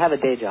 I have a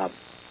day job,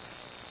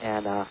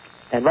 and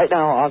right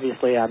now,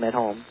 obviously, I'm at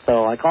home.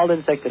 So I called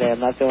in sick today. I'm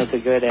not feeling too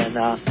good, and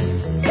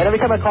every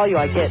time I call you,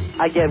 I get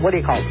what do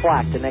you call it,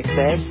 flack the next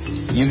day.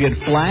 You get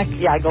flack?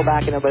 Yeah, I go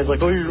back and everybody's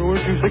like, oh, you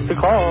weren't too sick to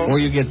call. Or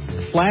you get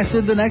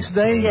flaccid the next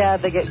day? Yeah,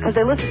 because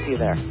they listen to you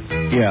there.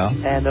 Yeah.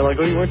 And they're like,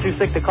 oh, you weren't too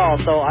sick to call.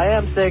 So I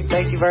am sick.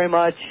 Thank you very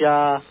much.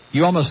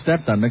 You almost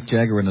stepped on Mick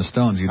Jagger and the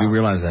Stones. You do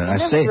realize that. I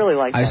never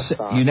really liked that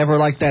song. You never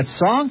liked that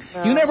song?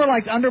 No. You never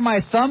liked Under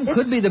My Thumb?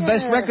 Could be the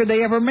best record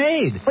they ever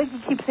made. But you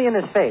keep seeing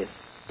his face.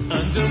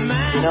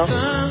 You know?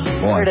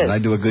 Boy, did I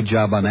do a good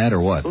job on that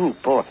or what? Ooh,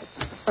 boy.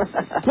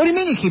 What do you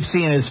mean you keep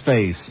seeing his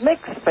face?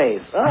 Mick's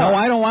face. Oh. No,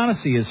 I don't want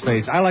to see his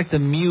face. I like the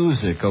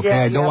music, okay?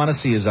 Yeah, I don't want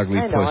to see his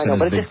ugly puss and his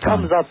but big it just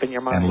tongue comes up in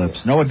your mind. and lips.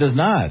 No, it does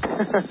not.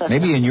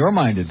 Maybe in your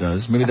mind it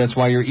does. Maybe that's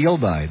why your eel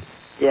died.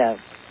 Yeah.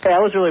 Hey, I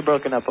was really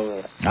broken up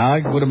over there. I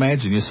would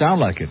imagine. You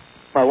sound like it.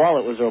 My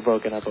wallet was real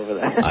broken up over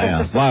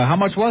there. Wow, how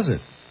much was it?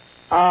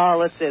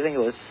 Let's see. I think it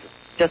was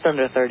just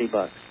under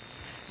 $30.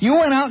 You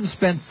went out and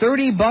spent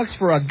 $30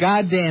 for a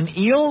goddamn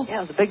eel? Yeah,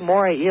 it was a big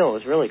moray eel. It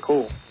was really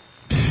cool.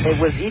 It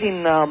was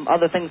eating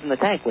other things in the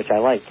tank, which I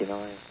like, you know.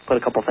 I put a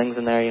couple things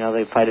in there, you know,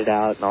 they fight it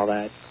out and all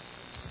that.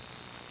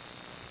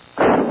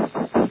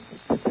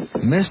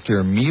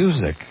 Mr.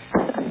 Music.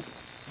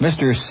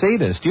 Mr.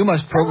 Sadist, you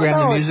must program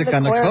the music it's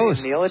on the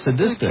coast. Deal. It's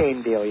Sadistic. a food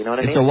chain deal, you know what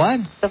I mean? It's a what?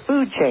 It's a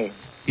food chain.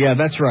 Yeah,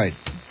 that's right.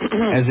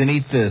 As in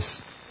eat this.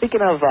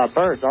 Speaking of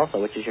birds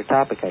also, which is your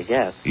topic, I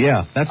guess.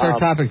 Yeah, that's our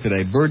topic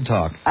today, bird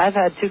talk. I've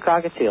had 2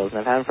 cockatiels, and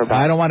I've had them for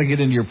about... I don't want to get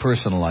into your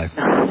personal life.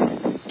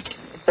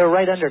 They're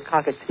right under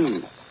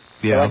cockatoos.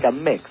 Yeah. They're like a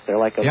mix. They're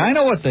like a... Yeah, I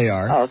know what they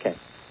are. Oh, okay.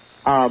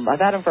 I've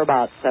had them for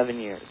about 7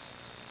 years.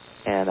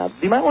 And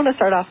you might want to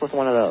start off with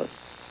one of those.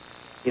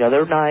 You know,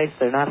 they're nice.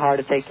 They're not hard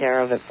to take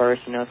care of at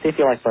first. You know, see if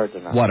you like birds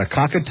or not. What, a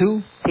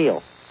cockatoo?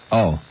 Teal.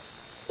 Oh.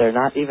 They're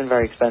not even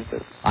very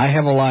expensive. I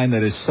have a line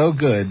that is so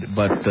good,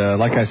 but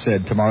like I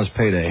said, tomorrow's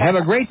payday. Have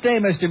a great day,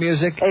 Mr.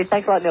 Music. Hey,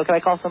 thanks a lot, Neil. Can I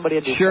call somebody?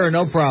 Sure,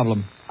 no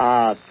problem.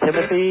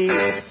 Timothy,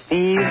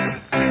 Steve,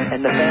 and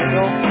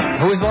Nathaniel.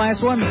 Who was the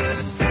last one?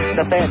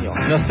 Nathaniel.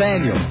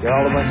 You're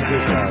all a bunch of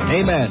people.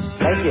 Amen.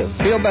 Thank you.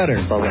 Feel better.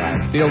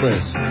 Bye-bye. Feel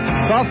this.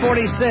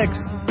 1246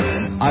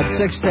 on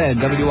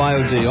 610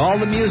 WIOD. All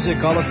the music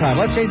all the time.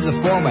 Let's change the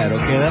format,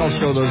 okay? That'll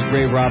show those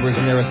grave robbers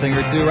in there a thing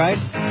or two, right?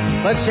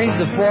 Let's change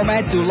the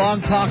format, do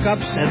long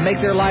talk-ups, and make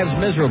their lives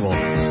miserable.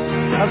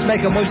 Let's make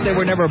them wish they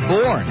were never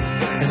born.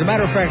 As a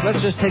matter of fact, let's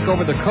just take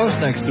over the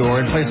coast next door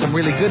and play some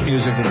really good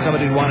music that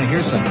somebody would want to hear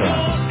sometime.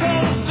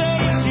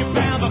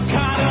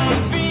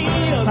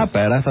 Not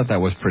bad. I thought that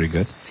was pretty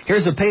good.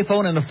 Here's a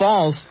payphone in the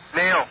Falls.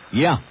 Neil.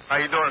 Yeah. How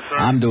you doing, sir?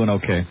 I'm doing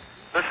okay.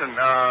 Listen,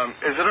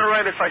 is it all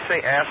right if I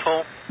say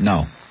asshole?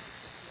 No.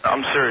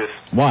 I'm serious.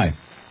 Why?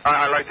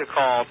 I like to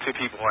call two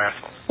people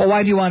assholes. Well,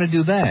 why do you want to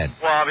do that?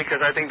 Well, because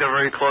I think they're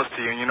very close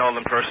to you and you know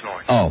them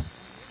personally. Oh.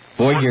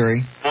 Boy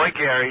Gary. Boy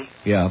Gary.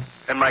 Yeah.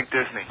 And Mike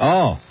Disney.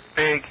 Oh.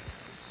 Big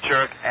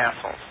jerk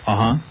assholes.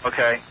 Uh-huh.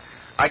 Okay?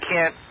 I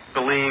can't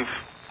believe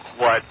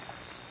what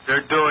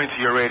they're doing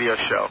to your radio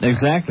show.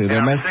 Exactly.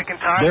 And I'm sick and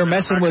tired. They're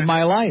messing with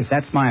my life.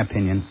 That's my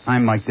opinion.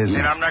 I'm Mike Disney.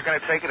 And I'm not going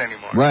to take it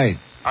anymore. Right.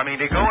 I mean,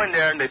 they go in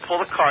there and they pull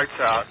the carts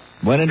out.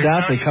 When in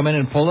doubt, they come in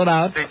and pull it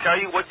out. They tell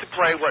you what to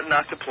play, what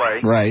not to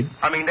play. Right.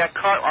 I mean, they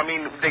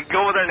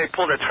go over there and they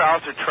pull the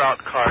trouser trout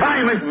card.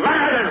 I'm as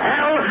mad as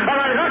hell, and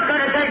I'm not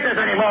going to take this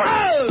anymore.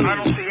 I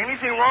don't see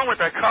anything wrong with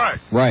that card.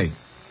 Right.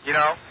 You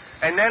know?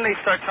 And then they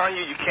start telling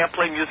you can't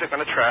play music on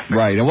the traffic.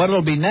 Right. And what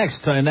it'll be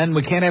next? And then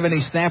we can't have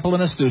any Snapple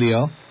in the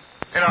studio.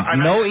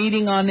 No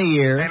eating on the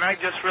air. And I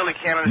just really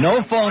can't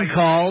understand. No phone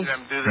calls.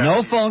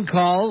 No phone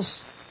calls.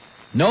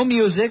 No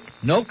music.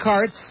 No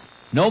carts.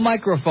 No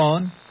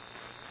microphone.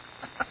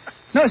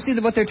 No, see,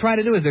 what they're trying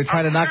to do is they're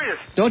trying to knock...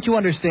 Don't you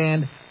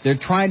understand? They're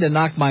trying to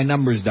knock my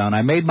numbers down.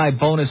 I made my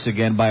bonus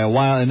again by a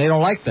while, and they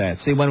don't like that.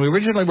 See, when we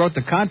originally wrote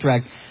the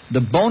contract,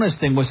 the bonus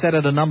thing was set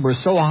at a number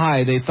so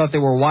high, they thought they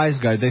were wise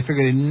guys. They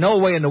figured in no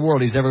way in the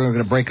world he's ever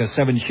going to break a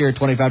 7-share,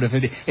 25 to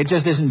 50. It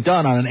just isn't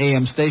done on an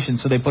AM station,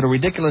 so they put a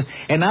ridiculous...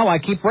 And now I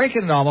keep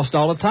breaking it almost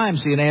all the time,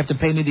 see, and they have to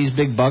pay me these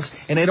big bucks,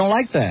 and they don't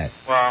like that.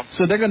 Wow.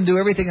 So they're going to do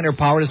everything in their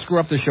power to screw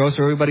up the show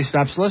so everybody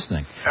stops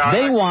listening.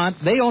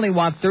 They only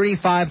want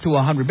 35 to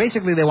 100.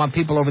 Basically, they want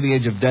people over the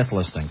age of death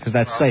listening, because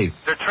that's safe.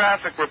 The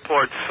traffic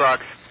report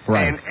sucks.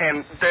 Right.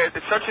 And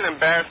it's such an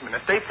embarrassment.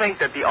 If they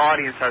think that the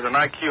audience has an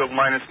IQ of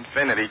minus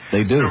infinity,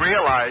 they do. To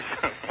realize...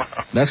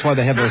 That's why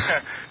they have those...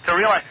 To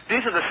realize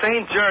these are the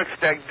same jerks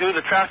that do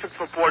the traffic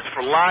reports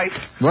for Life,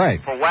 right,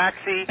 for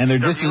Waxy, and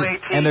they're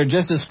WAT,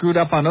 just as screwed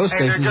up on those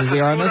stations as they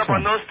are on this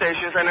one. on those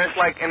stations, and it's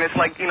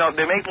like you know,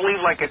 they make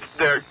believe like it's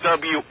their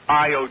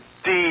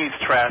WIOD's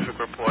traffic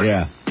report.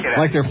 Yeah,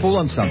 like they're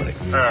fooling somebody.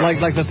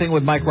 Like the thing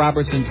with Mike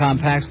Roberts and Tom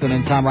Paxton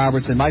and Tom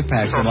Roberts and Mike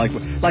Paxton. Like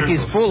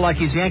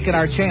he's yanking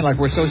our chain. Like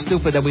we're so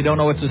stupid that we don't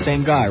know it's the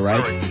same guy, right?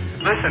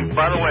 Listen,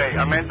 by the way,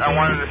 I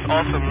wanted to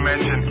also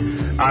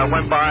mention. I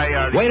went by.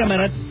 Wait a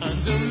minute.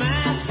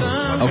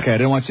 Okay, I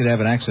didn't want you to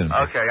have an accident.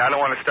 Okay, I don't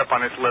want to step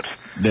on his lips.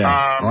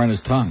 Yeah, or on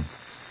his tongue.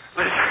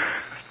 Listen,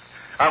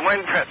 I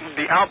went to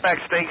the Outback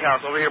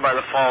Steakhouse over here by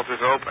the falls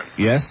is open.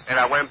 Yes? And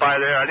I went by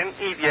there. I didn't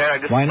eat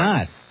yet. Why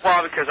not?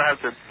 Well, because I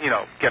have to,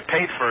 get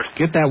paid first.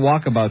 Get that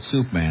walkabout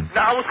soup, man.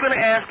 Now, I was going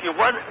to ask you,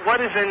 what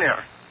is in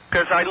there?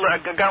 Because I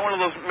got one of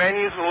those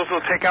menus, those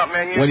little takeout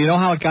menus. Well, you know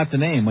how it got the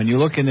name. When you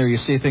look in there, you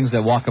see things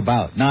that walk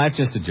about. No, that's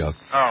just a joke.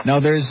 Oh. No,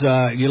 there's,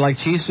 you like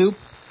cheese soup?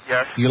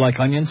 Yes. You like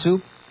onion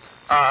soup?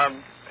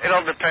 It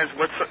all depends.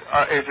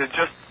 Is it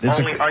just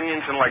only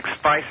onions and like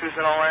spices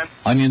and all that?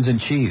 Onions and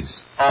cheese.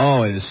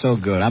 Oh, it is so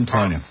good. I'm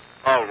telling you.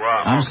 Oh,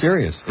 wow. I'm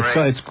serious.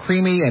 Great. It's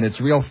creamy and it's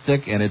real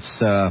thick and it's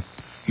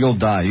you'll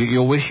die.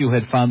 You'll wish you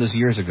had found this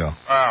years ago.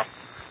 Wow.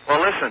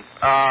 Well, listen.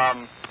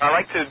 I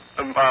like to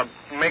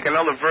make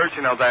another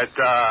version of that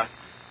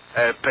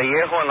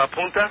pellejo en la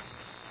punta.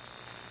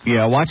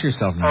 Yeah, watch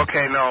yourself now.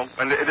 Okay, no.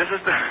 And this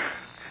is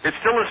it's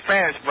still in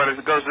Spanish, but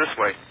it goes this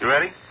way. You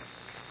ready?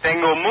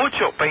 Tengo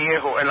mucho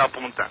pellejo en la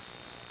punta,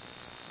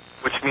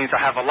 which means I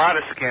have a lot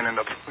of skin in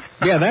the punta.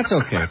 Yeah, that's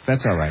okay.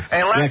 That's all right.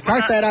 And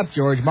mark that up,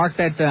 George. Mark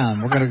that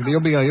down.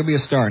 You'll be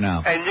a star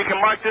now. And you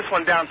can mark this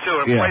one down too,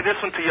 and play this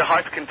one to your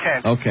heart's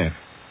content. Okay.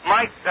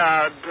 Mike,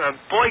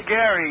 Boy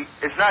Gary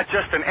is not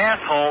just an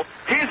asshole;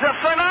 he's a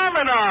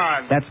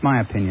phenomenon. That's my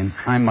opinion.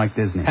 I'm Mike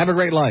Disney. Have a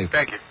great life.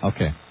 Thank you.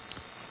 Okay.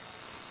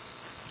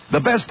 The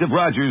Best of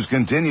Rogers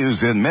continues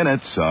in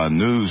minutes on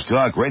News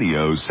Talk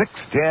Radio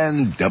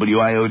 610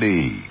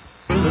 WIOD.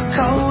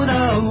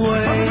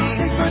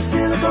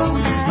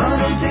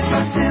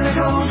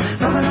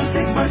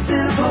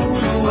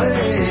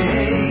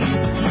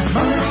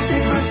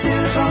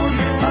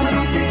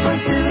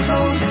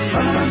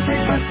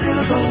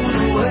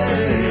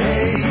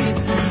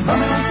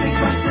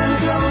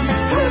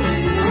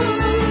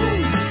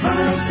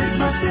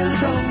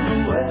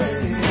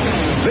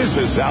 This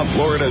is South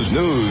Florida's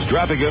news,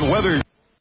 traffic, and weather.